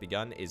Spain has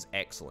begun is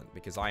excellent,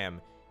 because I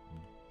am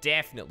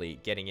definitely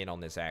getting in on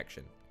this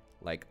action.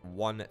 Like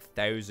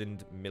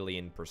 1,000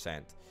 million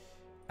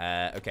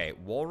 %. Okay,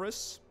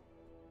 Walrus.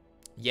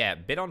 Yeah,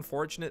 bit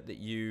unfortunate that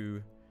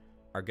you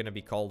are going to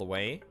be called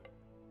away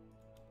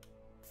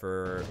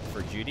for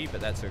duty,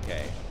 but that's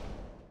okay.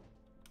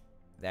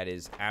 That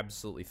is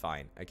absolutely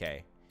fine.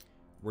 Okay.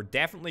 We're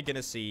definitely going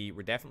to see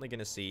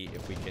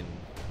if we can.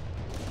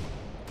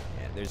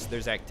 Yeah,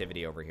 there's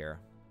activity over here.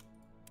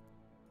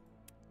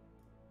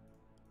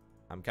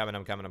 I'm coming.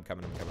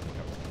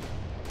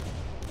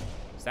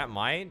 Is that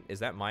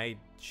my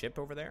ship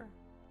over there?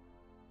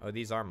 Oh,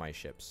 these are my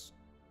ships.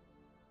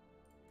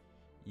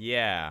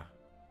 Yeah.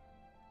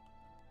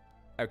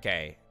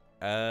 Okay.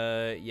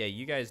 Yeah,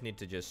 you guys need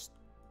to just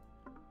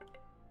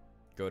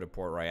go to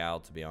Port Royale,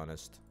 to be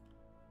honest.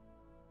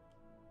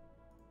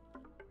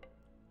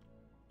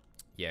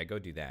 Yeah, go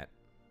do that.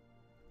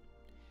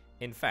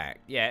 In fact,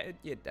 yeah,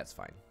 that's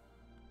fine.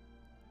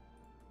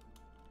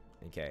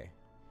 Okay.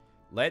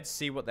 Let's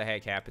see what the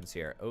heck happens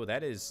here. Oh,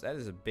 that is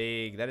a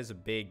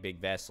big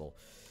vessel.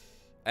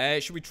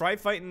 Should we try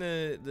fighting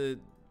the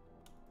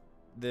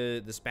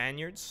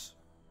Spaniards?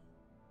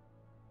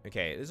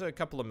 Okay, there's a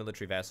couple of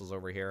military vessels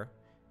over here.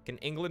 Can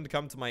England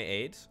come to my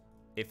aid?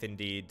 If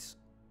indeed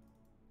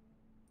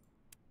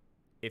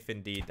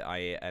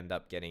I end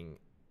up getting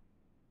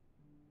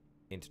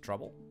into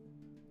trouble.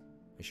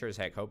 I sure as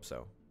heck hope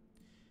so.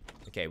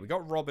 Okay, we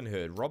got Robin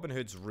Hood. Robin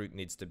Hood's route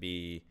needs to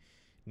be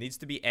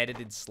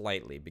edited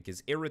slightly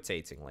because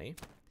irritatingly,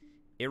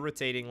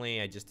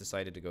 I just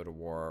decided to go to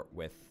war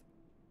with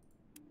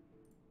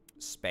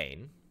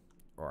Spain.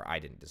 Or I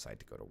didn't decide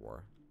to go to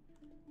war.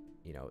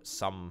 You know,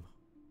 some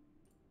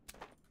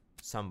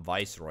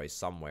viceroy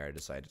somewhere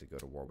decided to go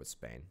to war with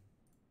Spain.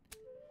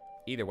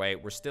 Either way,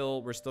 we're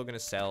still gonna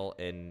sell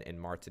in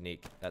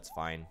Martinique. That's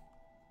fine.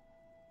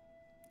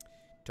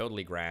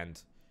 Totally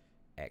grand.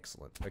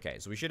 Excellent. Okay,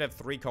 so we should have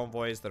 3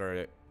 convoys that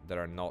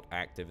are not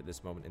active at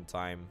this moment in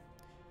time.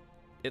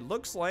 It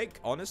looks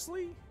like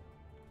honestly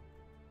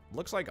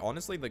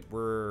like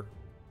we're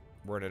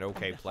in an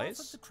okay place.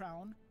 On behalf of the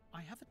crown,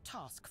 I have a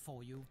task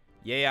for you.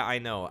 Yeah, I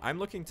know. I'm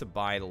looking to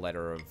buy the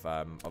letter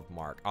of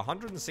marque.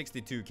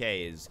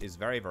 162k is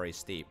very, very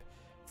steep.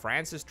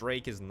 Francis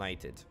Drake is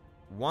knighted.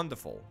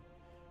 Wonderful.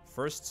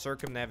 First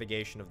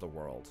circumnavigation of the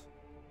world.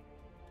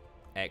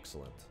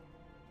 Excellent.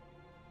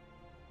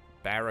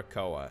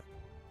 Baracoa.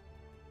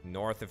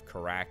 North of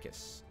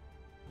Caracas.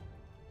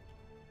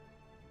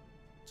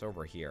 It's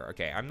over here.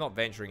 Okay, I'm not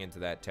venturing into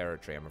that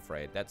territory, I'm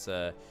afraid. It's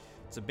a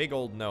big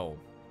old no.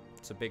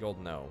 It's a big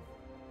old no.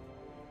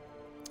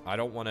 I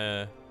don't want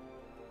to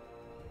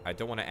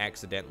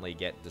accidentally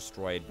get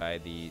destroyed by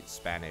the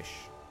Spanish.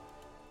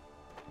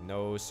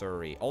 No,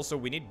 sirree. Also,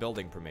 we need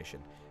building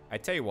permission. I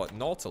tell you what,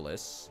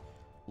 Nautilus,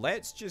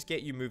 let's just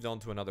get you moved on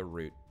to another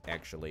route,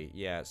 actually.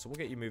 Yeah, so we'll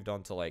get you moved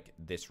on to, like,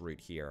 this route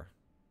here.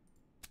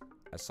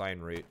 Assign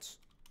route.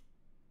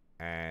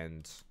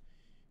 And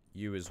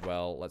you as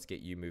well. Let's get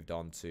you moved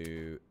on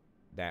to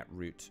that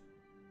route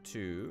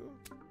too.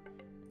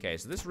 Okay,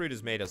 so this route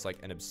has made us,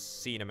 like, an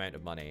obscene amount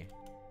of money.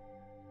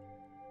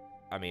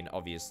 I mean,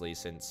 obviously,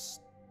 since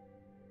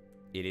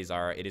it is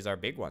our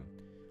big one.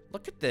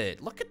 Look at the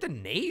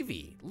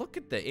Navy. Look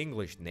at the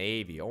English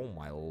Navy. Oh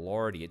my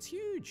lordy, it's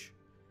huge.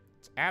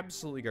 It's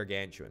absolutely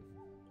gargantuan.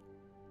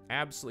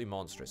 Absolutely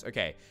monstrous.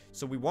 Okay,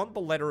 so we want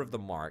the letter of the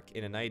marque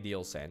in an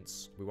ideal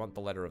sense. We want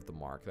the letter of the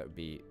marque. That'd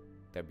be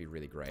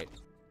really great.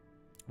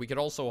 We could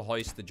also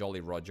hoist the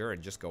Jolly Roger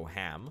and just go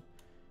ham.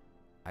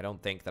 I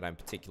don't think that I'm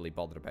particularly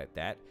bothered about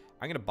that.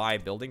 I'm going to buy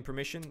building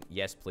permission.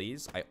 Yes,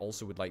 please. I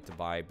also would like to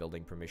buy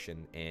building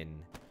permission in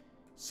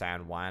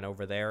San Juan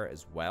over there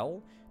as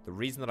well. The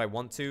reason that I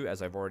want to,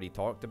 as I've already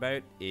talked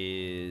about,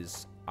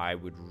 is I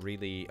would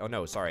really... Oh,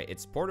 no, sorry.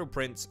 It's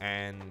Port-au-Prince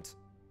and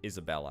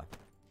Isabella.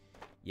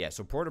 Yeah,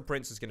 so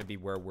Port-au-Prince is going to be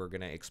where we're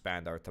going to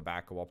expand our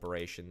tobacco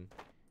operation.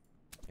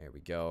 There we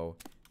go.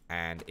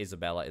 And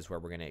Isabella is where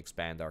we're going to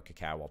expand our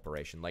cacao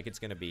operation. Like, it's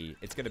going to be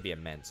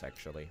immense,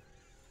 actually.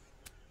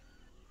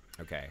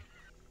 Okay.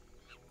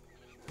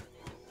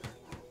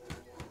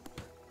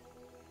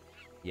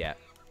 Yeah.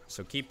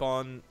 So keep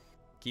on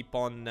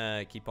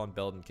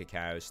building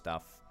cacao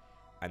stuff,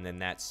 and then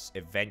that's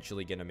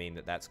eventually going to mean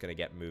that that's going to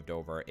get moved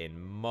over in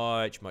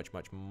much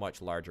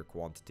larger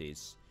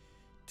quantities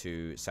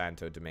to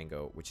Santo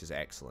Domingo, which is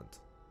excellent.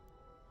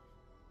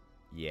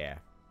 Yeah.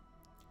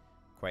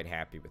 Quite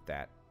happy with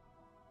that.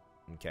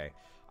 Okay.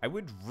 I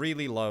would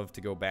really love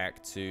to go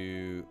back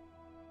to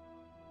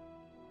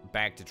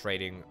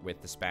trading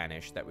with the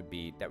Spanish. That would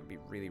be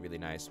really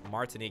nice.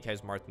 Martinique,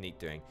 how's Martinique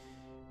doing?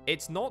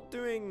 It's not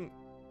doing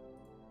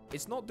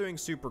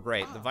super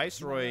great. The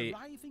Viceroy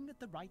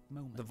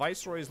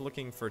is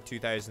looking for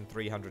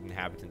 2,300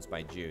 inhabitants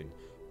by June.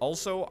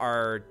 Also,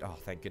 oh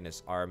thank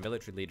goodness, our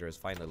military leader has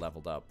finally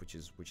leveled up, which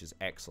is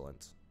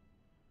excellent.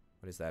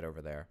 What is that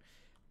over there?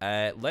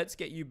 Let's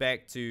get you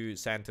back to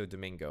Santo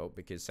Domingo,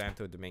 because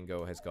Santo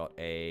Domingo has got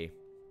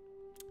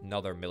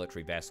another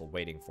military vessel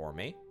waiting for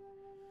me.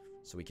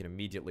 So we can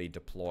immediately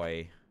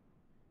deploy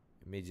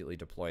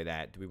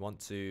that. Do we want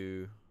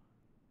to...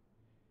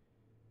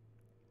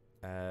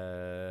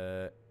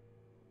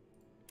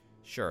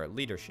 Sure,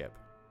 leadership.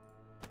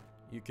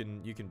 You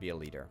can be a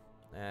leader.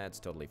 That's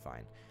totally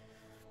fine.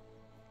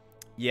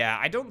 Yeah,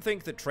 I don't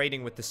think that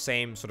trading with the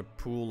same sort of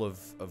pool of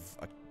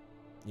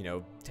you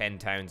know, 10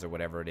 towns or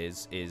whatever it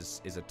is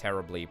a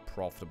terribly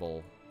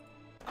profitable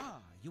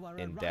you are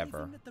endeavor.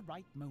 Arriving at the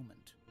right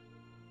moment.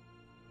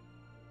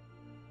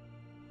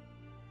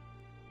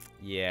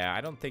 Yeah, I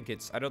don't think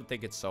it's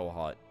so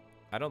hot.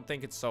 I don't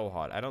think it's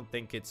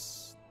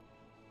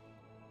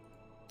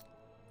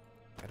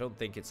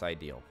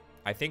ideal.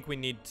 I think we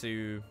need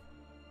to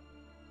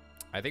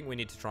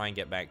try and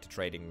get back to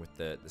trading with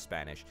the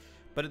Spanish.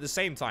 But at the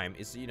same time,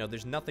 you know,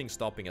 there's nothing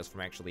stopping us from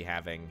actually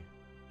having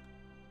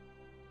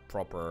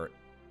proper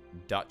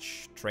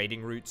Dutch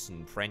trading routes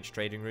and French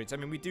trading routes. I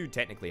mean, we do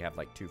technically have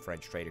like 2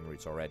 French trading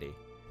routes already,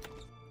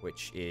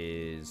 which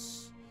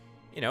is,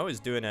 you know,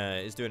 is doing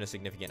a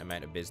significant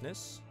amount of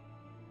business.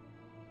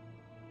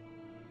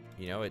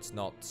 You know, it's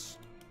not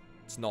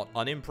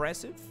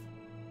unimpressive.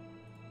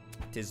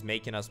 It is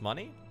making us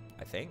money,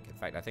 I think. In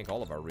fact, I think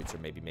all of our routes are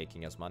maybe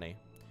making us money.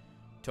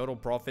 Total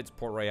profits,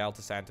 Port Royale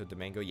to Santo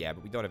Domingo. Yeah,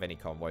 but we don't have any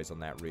convoys on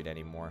that route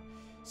anymore.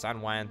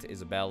 San Juan to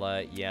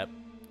Isabela. Yep.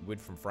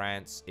 Wood from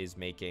France is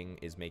making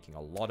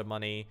a lot of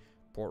money.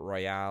 Port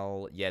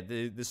Royale. Yeah,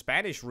 the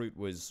Spanish route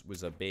was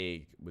a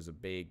big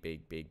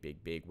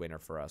winner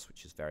for us,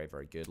 which is very,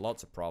 very good.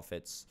 Lots of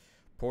profits.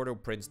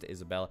 Port-au-Prince to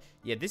Isabela.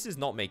 Yeah, this is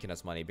not making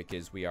us money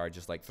because we are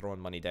just like throwing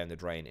money down the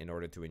drain in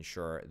order to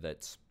ensure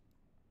that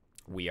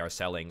we are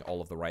selling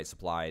all of the right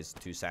supplies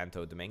to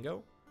Santo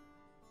Domingo.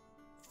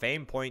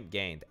 Fame point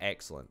gained.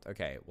 Excellent.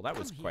 Okay, well that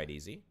was quite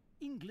easy.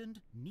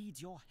 England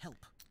needs your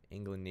help.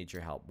 England needs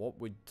your help. What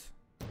would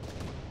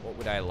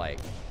I like?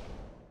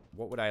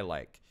 What would I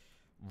like?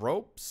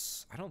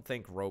 Ropes? I don't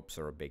think ropes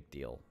are a big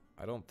deal.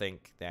 I don't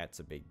think that's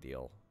a big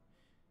deal.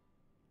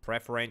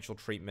 Preferential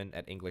treatment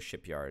at English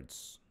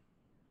shipyards.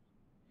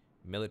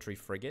 Military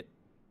frigate.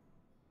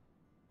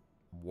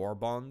 War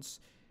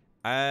bonds.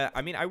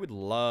 I mean, I would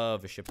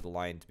love a ship of the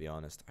line, to be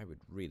honest. I would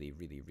really,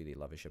 really, really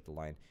love a ship of the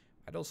line.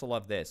 I'd also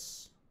love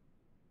this.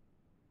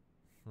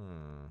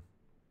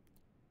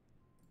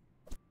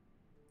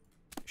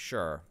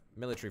 Sure.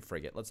 Military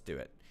frigate. Let's do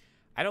it.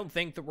 I don't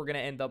think that we're going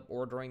to end up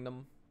ordering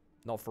them.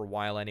 Not for a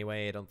while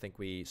anyway. I don't think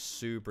we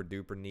super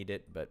duper need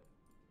it, but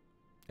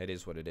it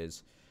is what it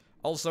is.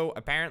 Also,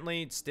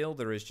 apparently, still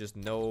there is just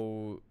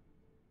no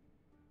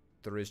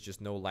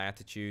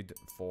latitude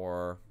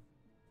for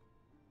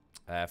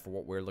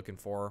what we're looking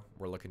for.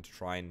 We're looking to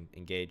try and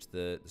engage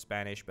the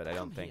Spanish, but I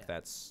don't think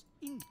that's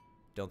going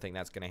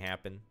to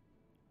happen.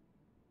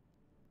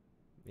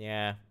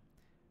 Yeah.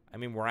 I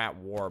mean, we're at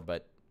war,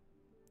 but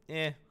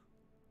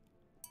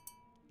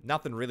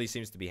nothing really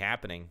seems to be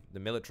happening. The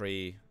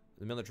military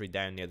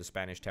down near the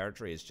Spanish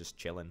territory is just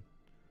chilling,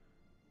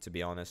 to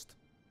be honest.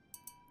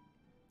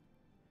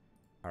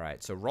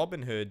 Alright, so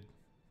Robin Hood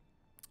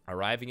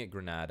arriving at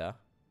Grenada,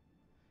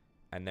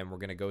 and then we're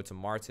going to go to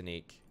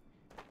Martinique,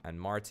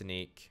 and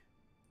Martinique,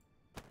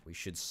 we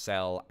should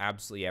sell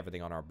absolutely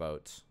everything on our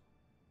boat.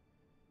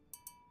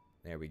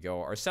 There we go.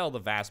 Or sell the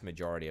vast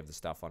majority of the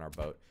stuff on our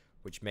boat,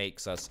 which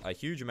makes us a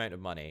huge amount of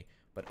money,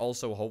 but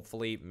also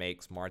hopefully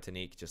makes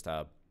Martinique just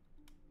a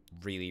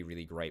really,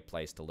 really great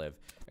place to live.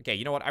 Okay,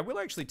 you know what? I will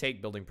actually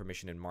take building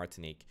permission in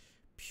Martinique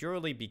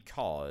purely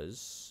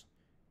because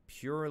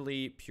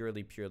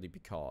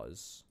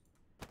because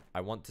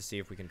I want to see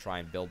if we can try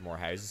and build more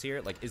houses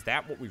here. Like, is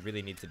that what we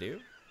really need to do?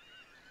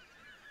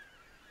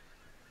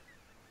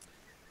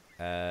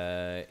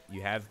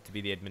 You have to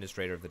be the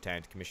administrator of the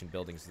town to commission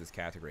buildings of this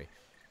category.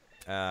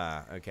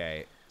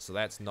 Okay. So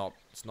it's not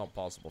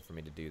possible for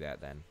me to do that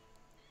then.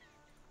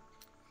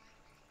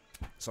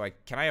 So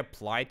can I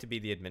apply to be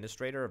the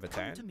administrator of a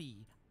town? To me,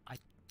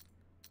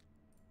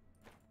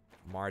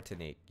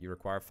 Martinique. You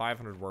require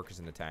 500 workers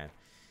in the town.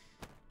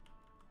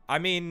 I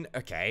mean,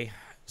 okay.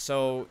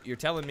 So you're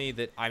telling me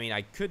that, I mean,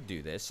 I could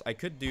do this. I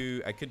could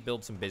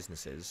build some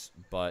businesses,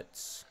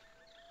 but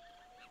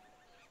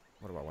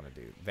what do I want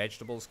to do?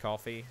 Vegetables,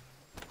 coffee,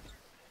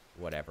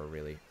 whatever,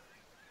 really.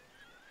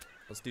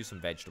 Let's do some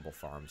vegetable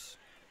farms.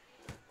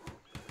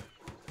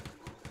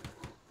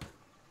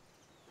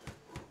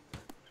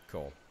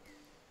 Cool.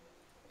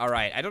 All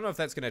right. I don't know if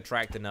that's going to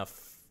attract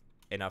enough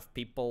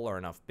people or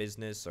enough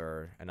business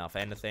or enough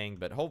anything,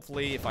 but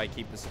hopefully if I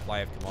keep the supply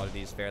of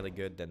commodities fairly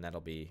good, then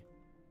that'll be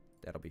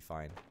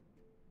fine.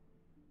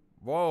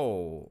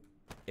 Whoa.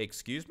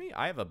 Excuse me?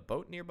 I have a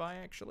boat nearby,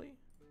 actually.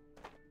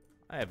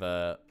 I have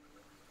a...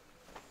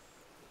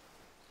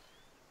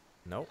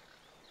 Nope.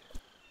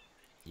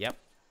 Yep.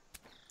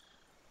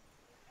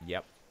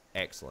 Yep.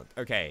 Excellent.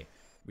 Okay.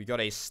 We got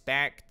a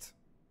stacked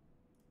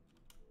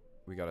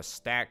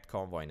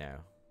convoy now.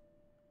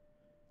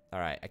 All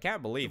right. I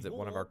can't believe that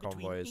one of our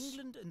convoys...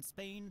 England and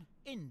Spain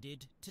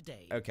ended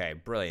today. Okay,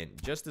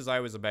 brilliant. Just as I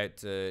was about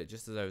to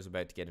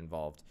get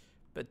involved.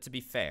 But to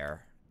be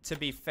fair,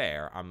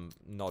 I'm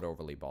not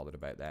overly bothered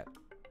about that.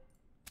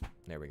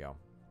 There we go.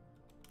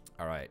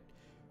 All right.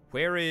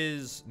 Where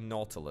is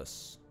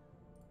Nautilus?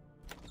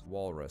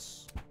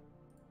 Walrus.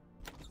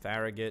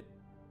 Farragut.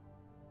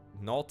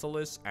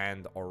 Nautilus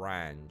and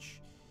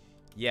Orange.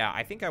 Yeah,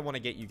 I think I want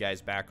to get you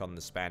guys back on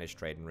the Spanish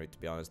trading route, to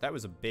be honest. That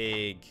was a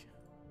big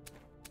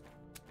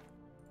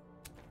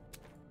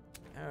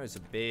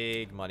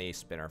money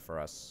spinner for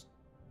us.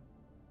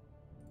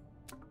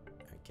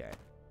 Okay.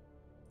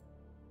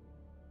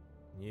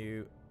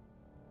 New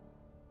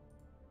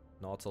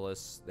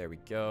Nautilus. There we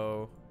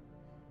go.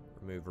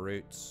 Remove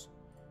routes.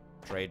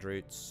 Trade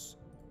routes.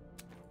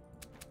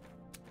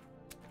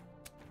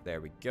 There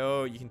we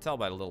go. You can tell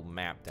by the little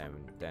map down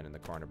in the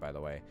corner, by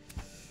the way,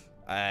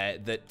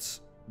 that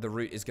the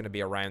route is going to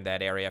be around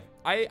that area.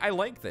 I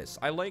like this.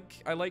 I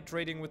like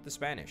trading with the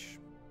Spanish.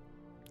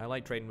 I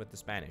like trading with the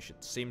Spanish.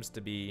 It seems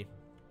to be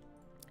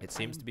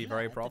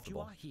very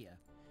profitable.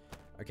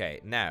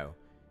 Okay, now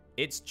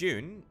it's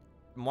June.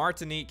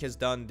 Martinique has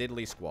done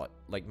diddly squat.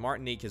 Like,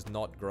 Martinique has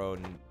not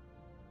grown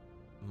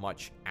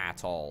much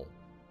at all,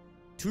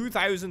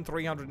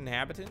 2,300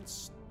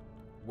 inhabitants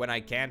when I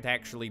can't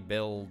actually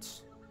build...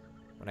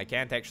 When I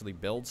can't actually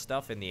build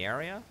stuff in the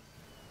area?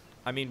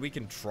 I mean, we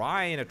can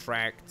try and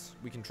attract...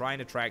 We can try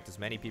and attract as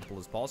many people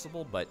as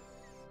possible, but...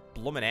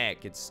 Bloomin'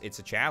 heck, it's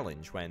a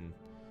challenge when...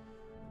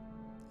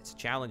 It's a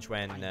challenge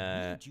when,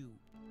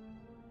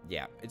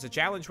 yeah, it's a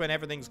challenge when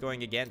everything's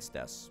going against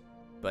us.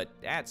 But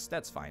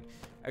that's fine.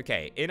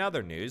 Okay, in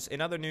other news,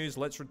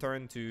 let's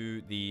return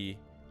to the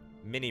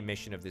mini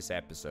mission of this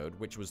episode,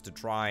 which was to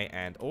try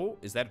and... Oh,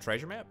 is that a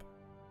treasure map?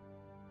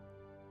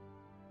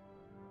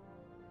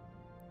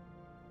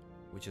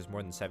 Which is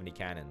more than 70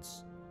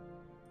 cannons.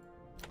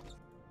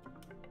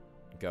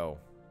 Go.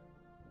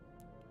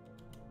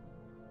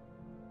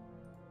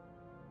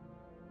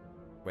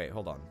 Wait,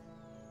 hold on.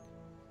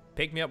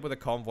 Pick me up with a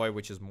convoy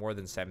which is more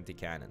than 70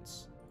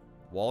 cannons.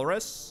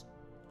 Walrus?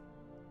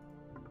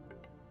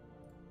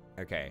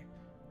 Okay.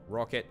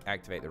 Rocket,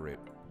 activate the route.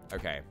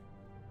 Okay.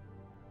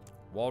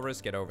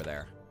 Walrus, get over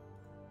there.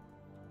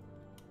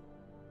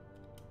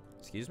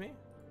 Excuse me?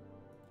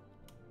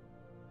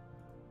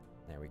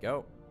 There we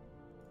go.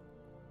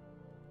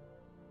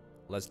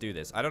 Let's do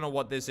this. I don't know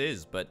what this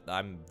is, but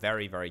I'm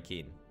very, very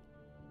keen.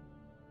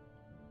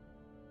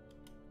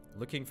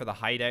 Looking for the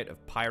hideout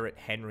of pirate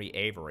Henry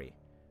Avery.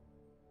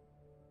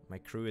 My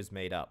crew is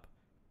made up.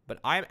 But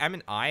I'm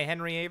an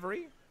Henry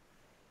Avery?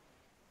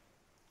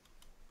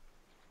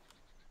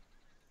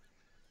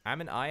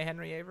 I'm an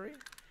Henry Avery?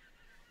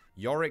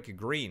 Yorick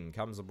Green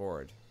comes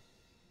aboard.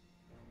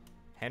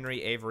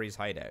 Henry Avery's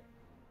hideout.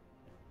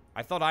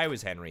 I thought I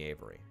was Henry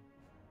Avery.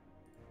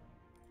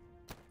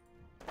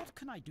 What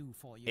can I do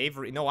for you?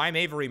 Avery. No, I'm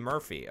Avery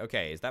Murphy.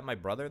 Okay, is that my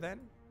brother then?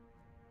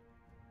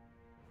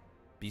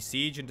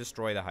 Besiege and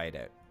destroy the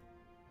hideout.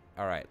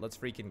 Alright, let's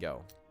freaking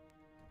go.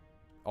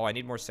 Oh, I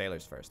need more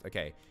sailors first.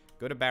 Okay,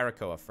 go to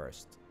Baracoa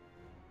first.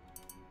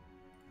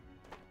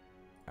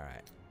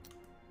 Alright.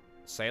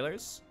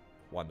 Sailors.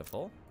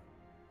 Wonderful.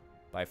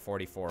 Buy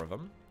 44 of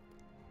them.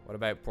 What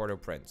about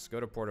Port-au-Prince? Go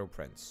to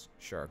Port-au-Prince.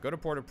 Sure, go to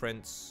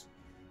Port-au-Prince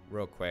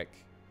real quick.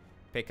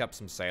 Pick up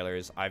some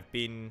sailors. I've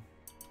been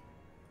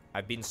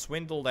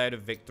swindled out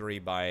of victory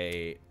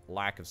by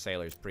lack of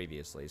sailors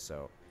previously,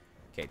 so...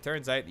 Okay,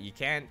 turns out that you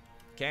can't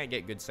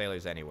get good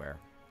sailors anywhere.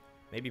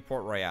 Maybe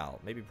Port Royale.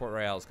 Maybe Port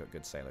Royale's got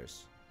good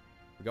sailors.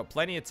 We've got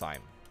plenty of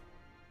time.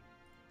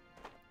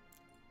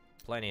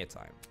 Plenty of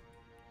time.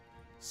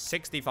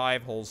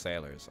 65 whole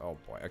sailors. Oh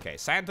boy. Okay,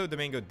 Santo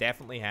Domingo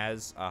definitely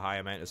has a high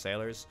amount of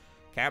sailors.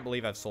 Can't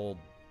believe I've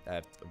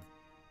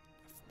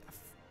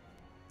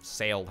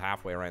sailed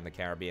halfway around the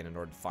Caribbean in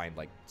order to find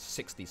like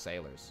 60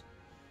 sailors.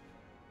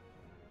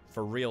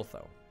 For real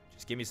though.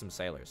 Just give me some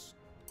sailors.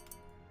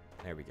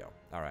 There we go.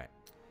 Alright.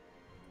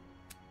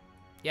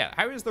 Yeah,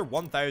 how is there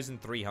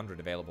 1,300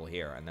 available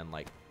here and then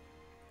like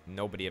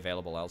nobody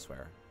available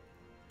elsewhere?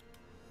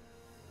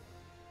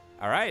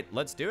 Alright,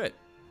 let's do it.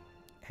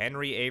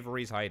 Henry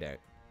Avery's hideout.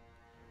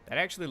 That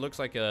actually looks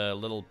like a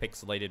little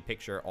pixelated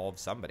picture of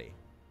somebody.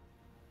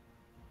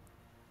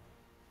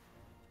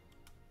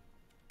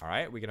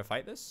 Alright, we gonna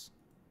fight this?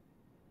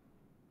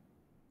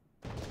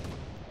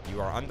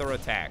 You are under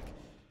attack.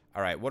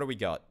 Alright, what do we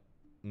got?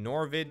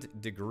 Norvid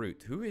de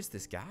Groot. Who is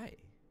this guy?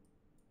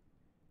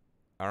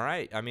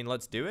 Alright, I mean,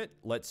 let's do it.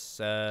 Let's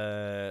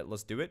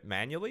do it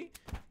manually.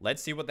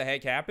 Let's see what the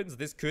heck happens.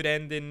 This could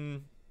end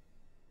in...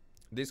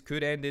 This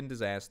could end in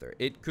disaster.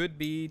 It could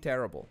be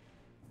terrible.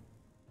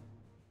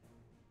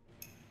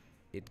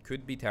 It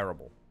could be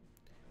terrible.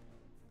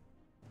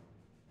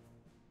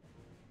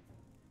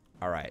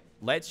 Alright,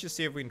 let's just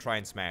see if we can try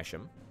and smash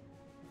him.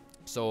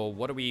 So,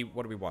 what do we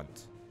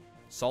want?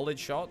 Solid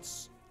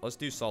shots? Let's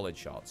do solid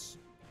shots.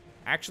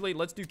 Actually,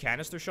 let's do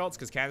canister shots,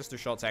 because canister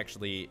shots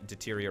actually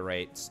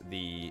deteriorate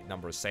the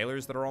number of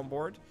sailors that are on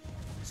board.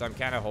 So I'm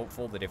kind of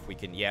hopeful that if we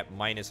can,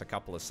 minus a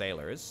couple of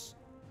sailors,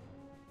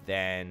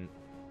 then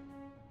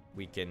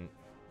we can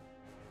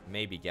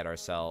maybe get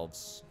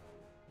ourselves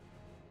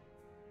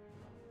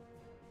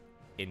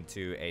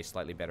into a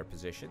slightly better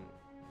position.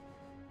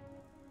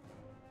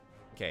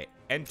 Okay,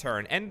 end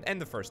turn.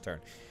 End the first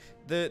turn.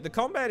 The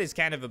combat is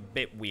kind of a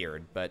bit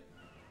weird, but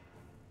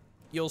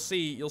you'll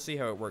see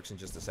how it works in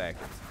just a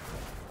second.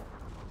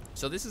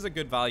 So this is a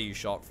good value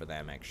shot for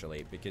them,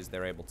 actually, because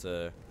they're able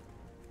to...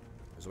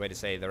 There's a way to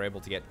say they're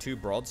able to get 2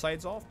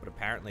 broadsides off, but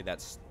apparently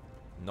that's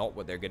not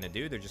what they're going to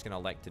do. They're just going to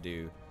elect to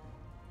do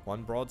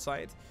 1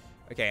 broadside.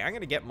 Okay, I'm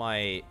going to get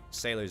my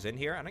sailors in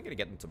here, and I'm going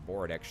to get them to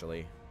board,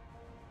 actually.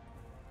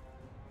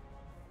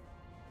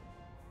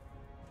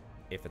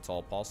 If it's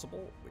all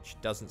possible, which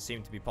doesn't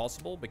seem to be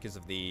possible because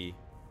of the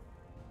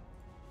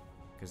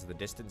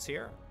distance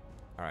here.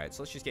 Alright,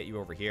 so let's just get you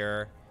over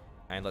here,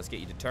 and let's get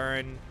you to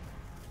turn.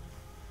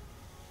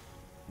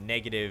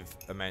 Negative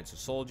amounts of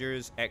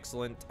soldiers.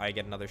 Excellent. I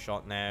get another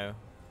shot now.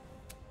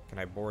 Can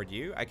I board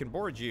you? I can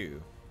board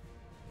you.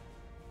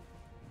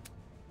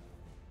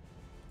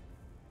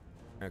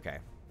 Okay.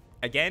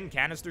 Again,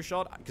 canister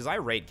shot, because I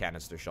rate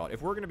canister shot.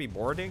 If we're going to be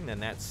boarding,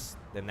 then that's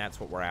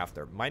what we're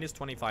after. Minus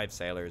 25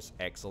 sailors.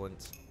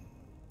 Excellent.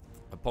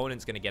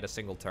 Opponent's going to get a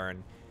single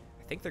turn.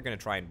 I think they're going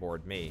to try and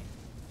board me.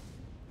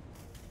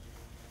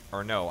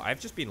 Or no,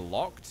 I've just been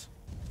locked.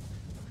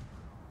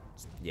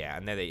 Yeah,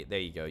 and there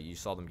you go. You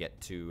saw them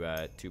get two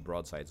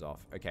broadsides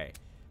off. Okay,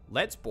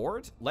 let's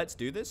board. Let's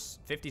do this.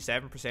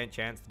 57%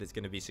 chance that it's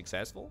going to be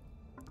successful.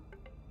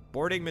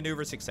 Boarding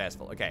maneuver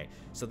successful. Okay,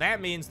 so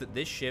that means that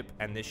this ship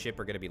and this ship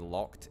are going to be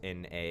locked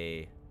in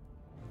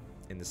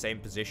the same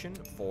position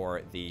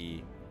for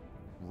the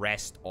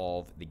rest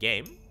of the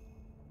game.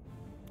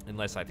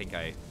 Unless I think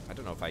I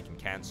don't know if I can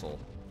cancel.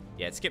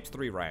 Yeah, it skips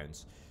 3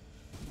 rounds.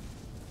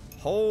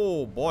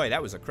 Oh boy,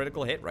 that was a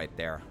critical hit right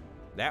there.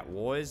 That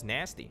was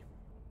nasty.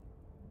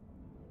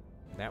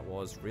 That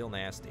was real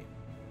nasty.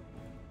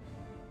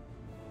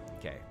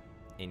 Okay.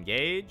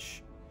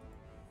 Engage.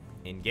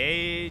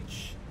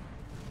 Engage.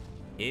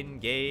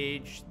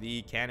 Engage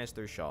the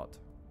canister shot.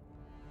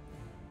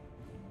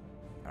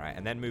 Alright,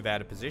 and then move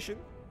out of position.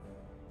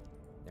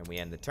 And we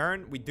end the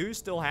turn. We do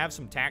still have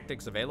some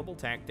tactics available.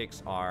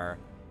 Tactics are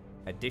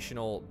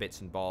additional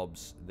bits and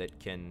bobs that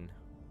can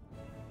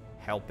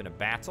help in a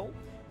battle.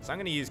 So I'm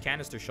going to use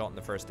canister shot in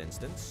the first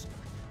instance.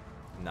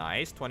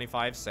 Nice.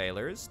 25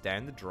 sailors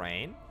down the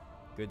drain.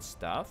 Good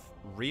stuff.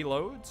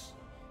 Reloads.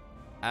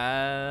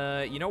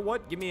 You know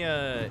what? Give me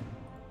a...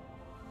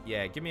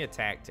 Yeah, give me a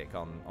tactic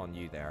on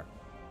you there.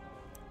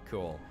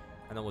 Cool.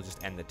 And then we'll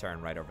just end the turn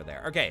right over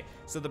there. Okay,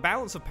 so the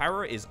balance of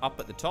power is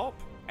up at the top.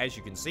 As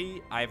you can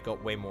see, I've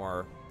got way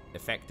more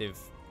effective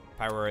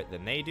power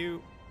than they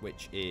do,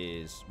 which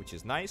is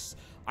nice.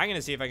 I'm going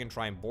to see if I can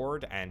try and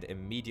board and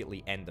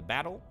immediately end the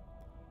battle.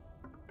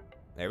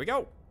 There we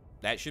go.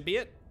 That should be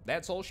it.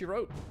 That's all she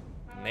wrote.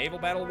 Naval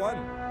Battle 1.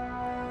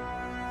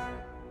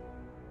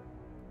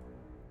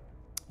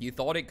 You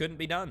thought it couldn't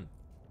be done.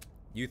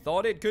 You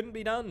thought it couldn't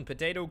be done.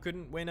 Potato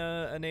couldn't win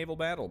a naval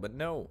battle, but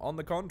no, on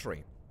the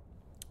contrary.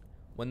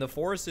 When the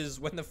force is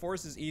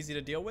easy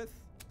to deal with,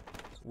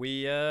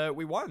 we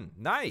won.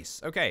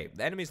 Nice. Okay,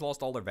 the enemy's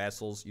lost all their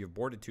vessels. You've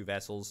boarded 2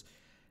 vessels.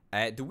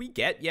 Do we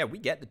get? Yeah, we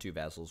get the 2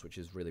 vessels, which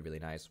is really, really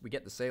nice. We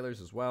get the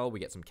sailors as well. We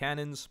get some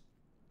cannons.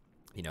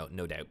 You know,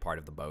 no doubt part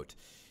of the boat.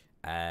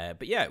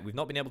 But yeah, we've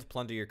not been able to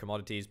plunder your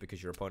commodities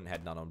because your opponent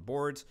had none on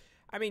board.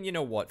 I mean, you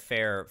know what?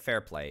 Fair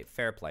play.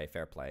 Fair play.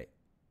 Fair play.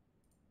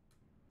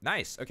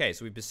 Nice. Okay,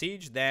 so we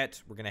besieged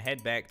that. We're going to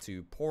head back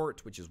to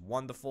port, which is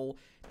wonderful.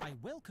 I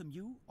welcome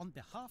you on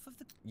behalf of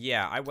the...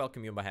 Yeah, I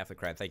welcome you on behalf of the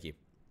crown. Thank you.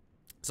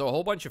 So a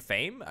whole bunch of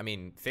fame. I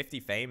mean,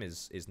 50 fame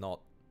is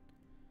not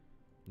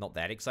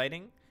that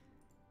exciting.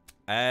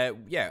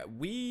 Yeah,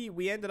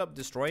 we ended up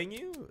destroying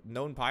you,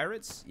 known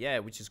pirates. Yeah,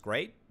 which is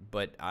great,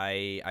 but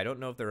I don't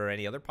know if there are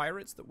any other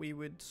pirates that we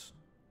would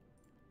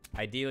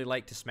ideally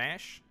like to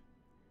smash,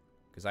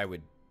 because I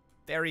would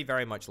very,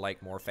 very much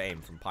like more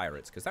fame from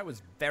pirates, because that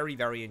was very,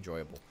 very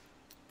enjoyable.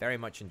 Very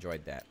much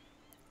enjoyed that.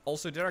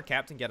 Also, did our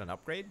captain get an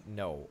upgrade?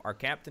 No, our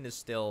captain is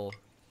still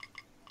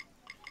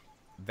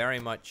very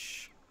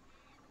much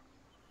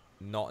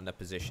not in a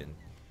position.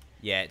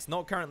 Yeah, it's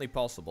not currently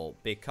possible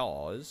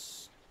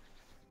because...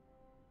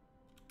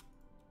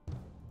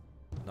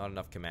 not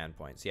enough command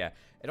points. Yeah.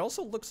 It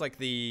also looks like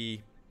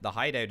the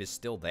hideout is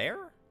still there.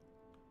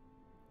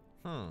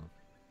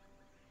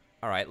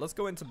 Alright, let's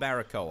go into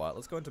Baracoa.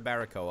 Let's go into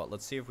Baracoa.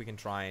 Let's see if we can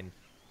try and...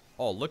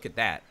 Oh, look at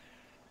that.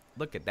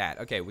 Look at that.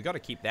 Okay, we gotta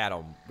keep that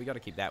on. We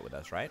gotta keep that with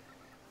us, right?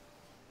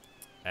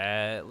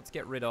 Let's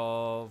get rid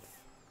of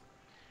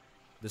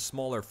the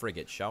smaller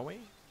frigate, shall we?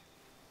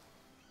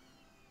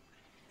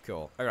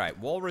 Cool. Alright,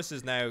 Walrus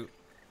is now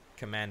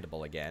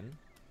commandable again,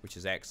 which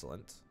is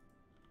excellent.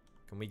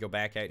 Can we go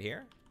back out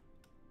here?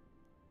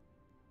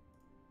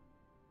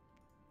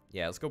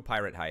 Yeah, let's go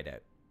pirate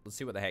hideout. Let's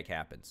see what the heck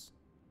happens.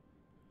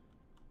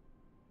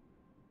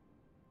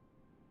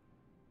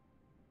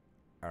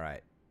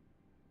 Alright.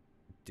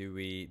 Do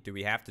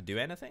we have to do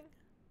anything?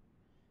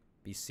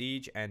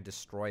 Besiege and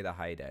destroy the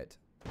hideout.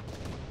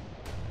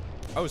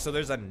 Oh, so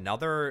there's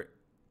another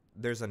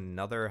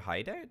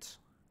hideout?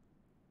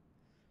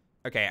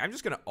 Okay, I'm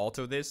just gonna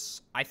auto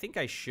this. I think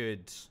I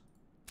should...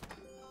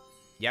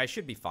 Yeah, I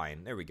should be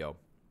fine. There we go.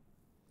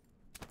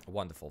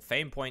 Wonderful.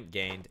 Fame point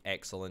gained.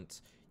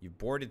 Excellent. You've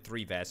boarded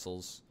 3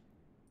 vessels.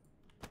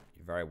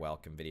 You're very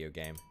welcome, video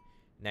game.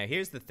 Now,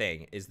 here's the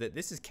thing, is that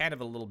this is kind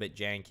of a little bit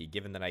janky,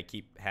 given that I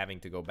keep having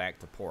to go back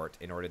to port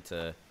in order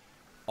to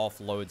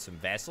offload some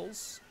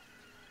vessels.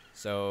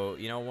 So,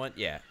 you know what?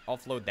 Yeah,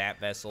 offload that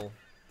vessel.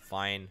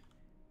 Fine.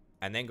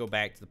 And then go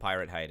back to the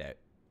pirate hideout.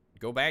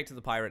 Go back to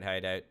the pirate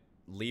hideout.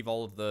 Leave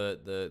all of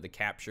the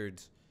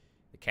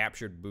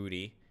captured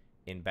booty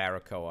in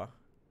Baracoa.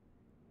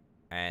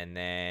 And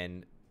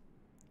then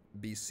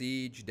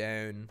besiege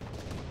down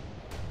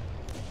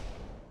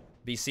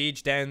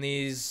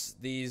these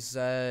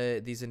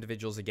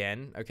individuals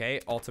again.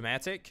 Okay,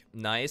 automatic.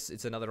 Nice.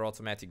 It's another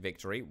automatic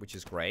victory, which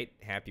is great.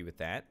 Happy with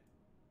that.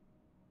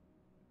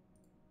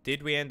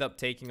 Did we end up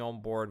taking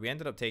on board? We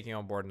ended up taking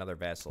on board another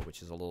vessel,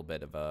 which is a little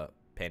bit of a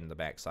pain in the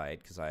backside,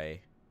 because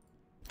I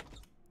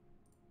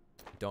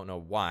don't know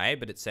why,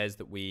 but it says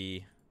that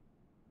we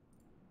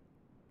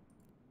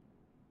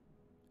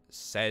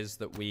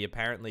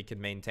apparently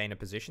can maintain a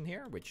position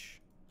here,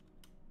 which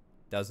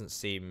doesn't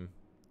seem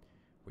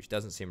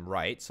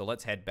right. So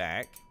let's head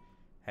back.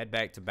 Head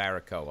back to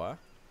Baracoa.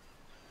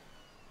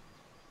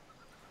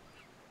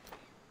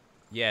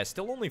 Yeah,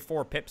 still only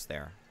 4 pips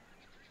there.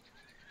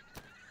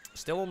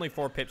 Still only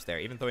 4 pips there,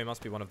 even though he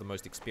must be one of the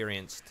most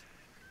experienced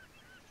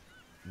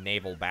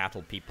naval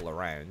battle people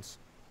around.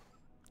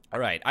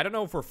 Alright, I don't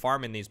know if we're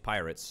farming these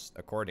pirates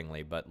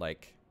accordingly, but,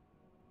 like...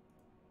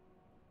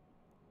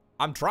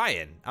 I'm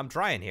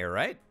trying here,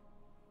 right?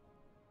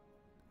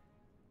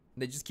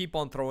 They just keep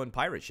on throwing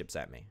pirate ships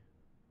at me.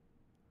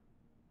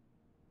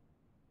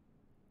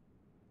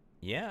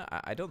 Yeah,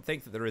 I don't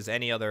think that there is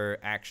any other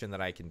action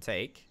that I can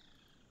take.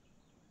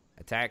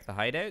 Attack the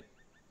hideout?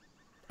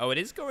 Oh, it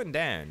is going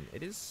down.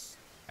 It is...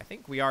 I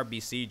think we are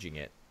besieging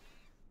it,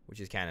 which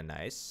is kind of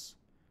nice.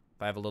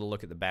 If I have a little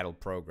look at the battle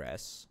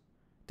progress.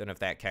 Don't know if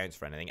that counts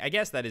for anything. I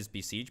guess that is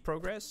besiege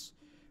progress.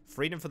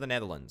 Freedom for the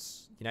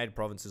Netherlands. United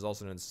Provinces,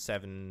 also known as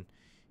 7...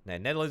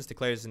 Netherlands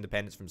declares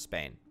independence from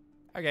Spain.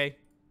 Okay,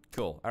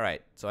 cool. All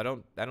right. So I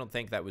don't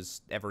think that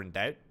was ever in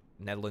doubt.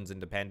 Netherlands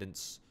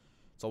independence.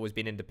 It's always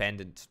been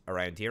independent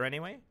around here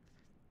anyway.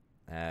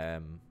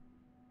 At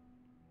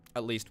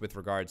least with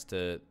regards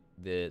to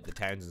the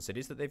towns and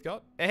cities that they've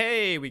got.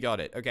 Hey, we got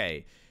it.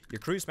 Okay. Your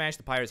crew smashed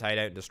the pirate's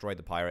hideout and destroyed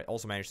the pirate.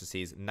 Also managed to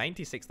seize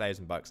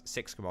 96,000 bucks,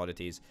 6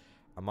 commodities.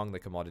 Among the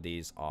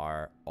commodities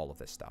are all of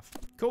this stuff.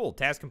 Cool.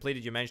 Task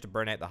completed. You managed to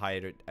burn out the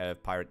hideout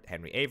of pirate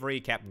Henry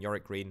Avery. Captain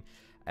Yorick Green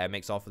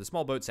makes off with a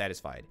small boat,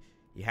 satisfied.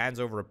 He hands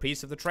over a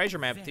piece of the treasure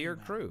map to your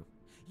crew.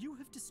 You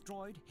have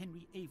destroyed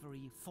Henry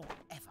Avery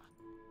forever.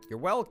 You're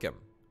welcome.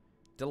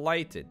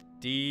 Delighted.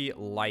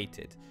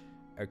 Delighted.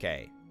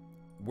 Okay.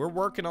 We're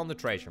working on the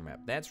treasure map.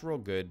 That's real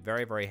good.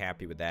 Very, very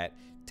happy with that.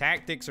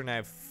 Tactics are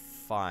now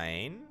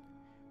fine.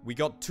 We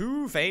got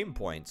 2 fame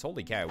points.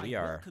 Holy cow, we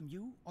are... welcome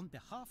you on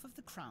behalf of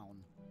the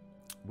crown.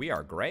 We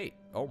are great.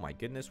 Oh my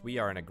goodness, we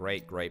are in a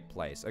great, great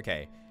place.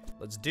 Okay,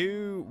 let's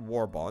do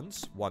war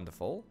bonds.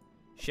 Wonderful.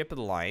 Ship of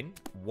the line.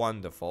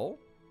 Wonderful.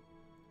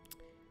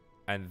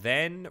 And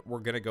then we're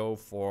going to go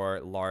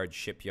for large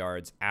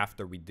shipyards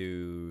after we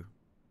do...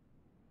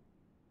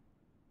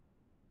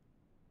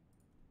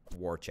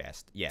 war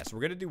chest. Yes, we're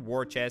going to do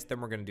war chest,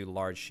 then we're going to do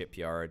large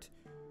shipyard,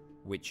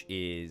 which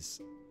is...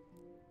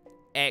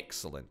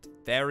 excellent.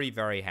 Very,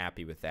 very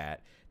happy with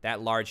that.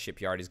 That large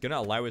shipyard is going to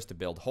allow us to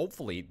build,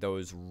 hopefully,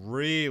 those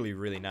really,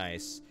 really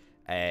nice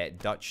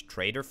Dutch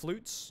trader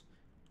flutes.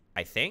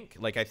 I think.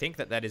 Like, I think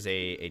that that is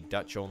a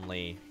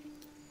Dutch-only...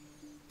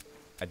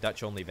 a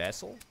Dutch-only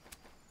vessel.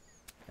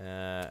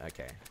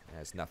 Okay.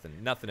 There's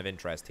nothing of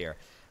interest here.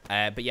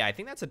 But yeah, I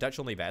think that's a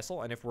Dutch-only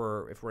vessel, and if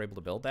we're able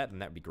to build that, then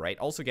that'd be great.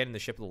 Also, getting the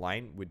ship of the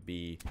line would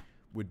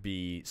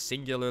be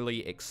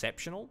singularly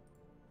exceptional.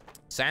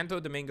 Santo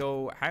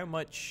Domingo, how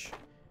much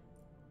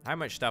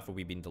stuff have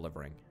we been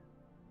delivering?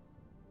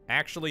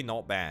 Actually,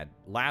 not bad.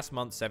 Last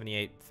month,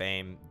 78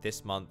 fame.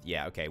 This month,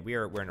 yeah, okay,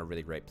 we're in a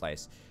really great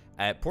place.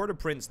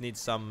 Port-au-Prince needs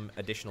some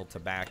additional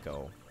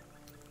tobacco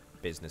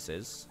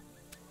businesses.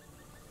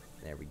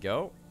 There we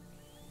go.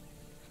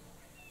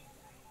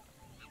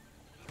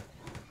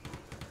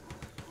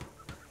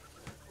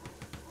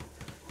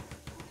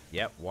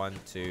 Yep, 1,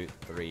 2,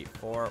 3,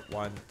 4.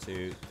 1,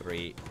 2,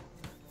 3,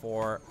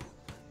 4.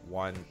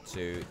 1,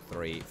 2,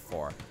 3,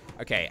 4.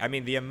 Okay, I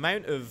mean, the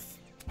amount of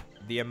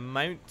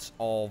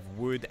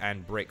wood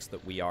and bricks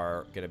that we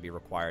are going to be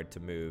required to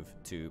move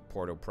to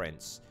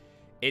Port-au-Prince,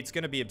 it's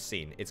going to be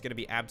obscene. It's going to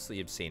be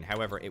absolutely obscene.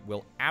 However, it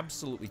will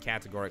absolutely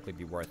categorically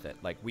be worth it.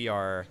 Like, we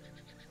are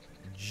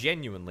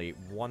genuinely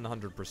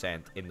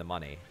 100% in the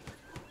money.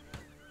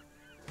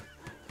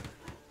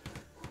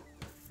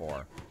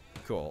 4.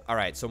 Cool. All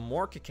right, so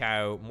more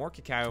cacao,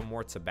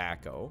 more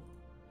tobacco.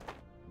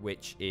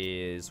 Which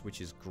is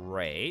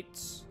great.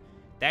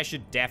 That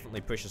should definitely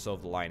push us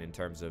over the line in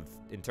terms of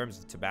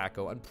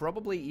tobacco and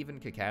probably even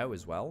cacao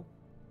as well.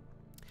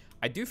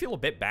 I do feel a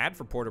bit bad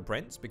for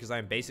Port-au-Prince because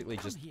I'm basically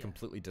just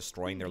completely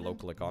destroying their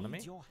local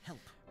economy.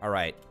 All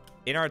right.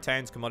 In our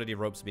towns, commodity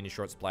ropes have been in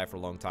short supply for a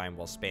long time,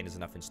 while Spain has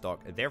enough in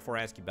stock. Therefore,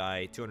 ask you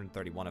buy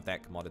 231 of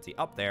that commodity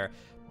up there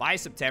by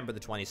September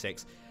the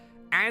 26th.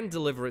 And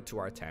deliver it to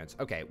our towns.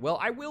 Okay, well,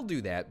 I will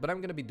do that, but I'm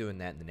going to be doing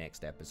that in the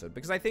next episode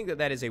because I think that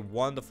that is a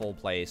wonderful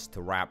place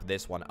to wrap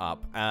this one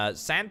up.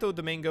 Santo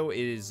Domingo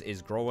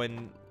is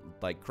growing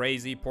like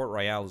crazy. Port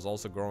Royale is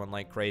also growing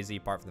like crazy,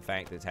 apart from the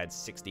fact that it's had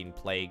 16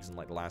 plagues in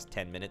like the last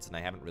 10 minutes, and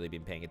I haven't really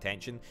been paying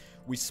attention.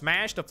 We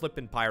smashed a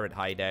flippin' pirate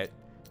hideout.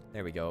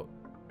 There we go.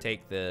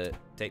 Take the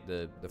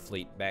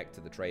fleet back to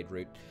the trade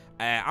route.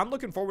 I'm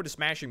looking forward to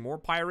smashing more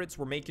pirates.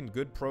 We're making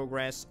good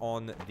progress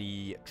on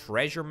the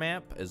treasure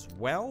map as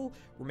well.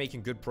 We're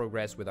making good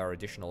progress with our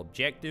additional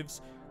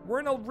objectives. We're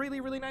in a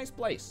really, really nice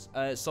place.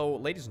 So,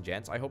 ladies and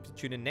gents, I hope to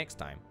tune in next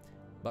time.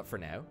 But for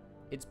now,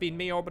 it's been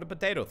me, Orbit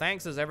Potato.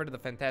 Thanks as ever to the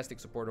fantastic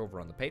support over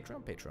on the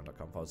Patreon,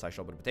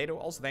 patreon.com/OrbitPotato.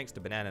 Also thanks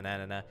to Banana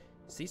Nanana,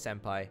 C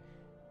Senpai,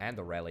 and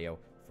Aurelio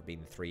for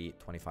being the 3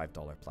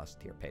 $25+ plus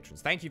tier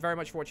patrons. Thank you very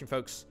much for watching,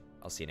 folks.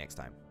 I'll see you next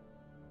time.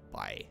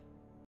 Bye.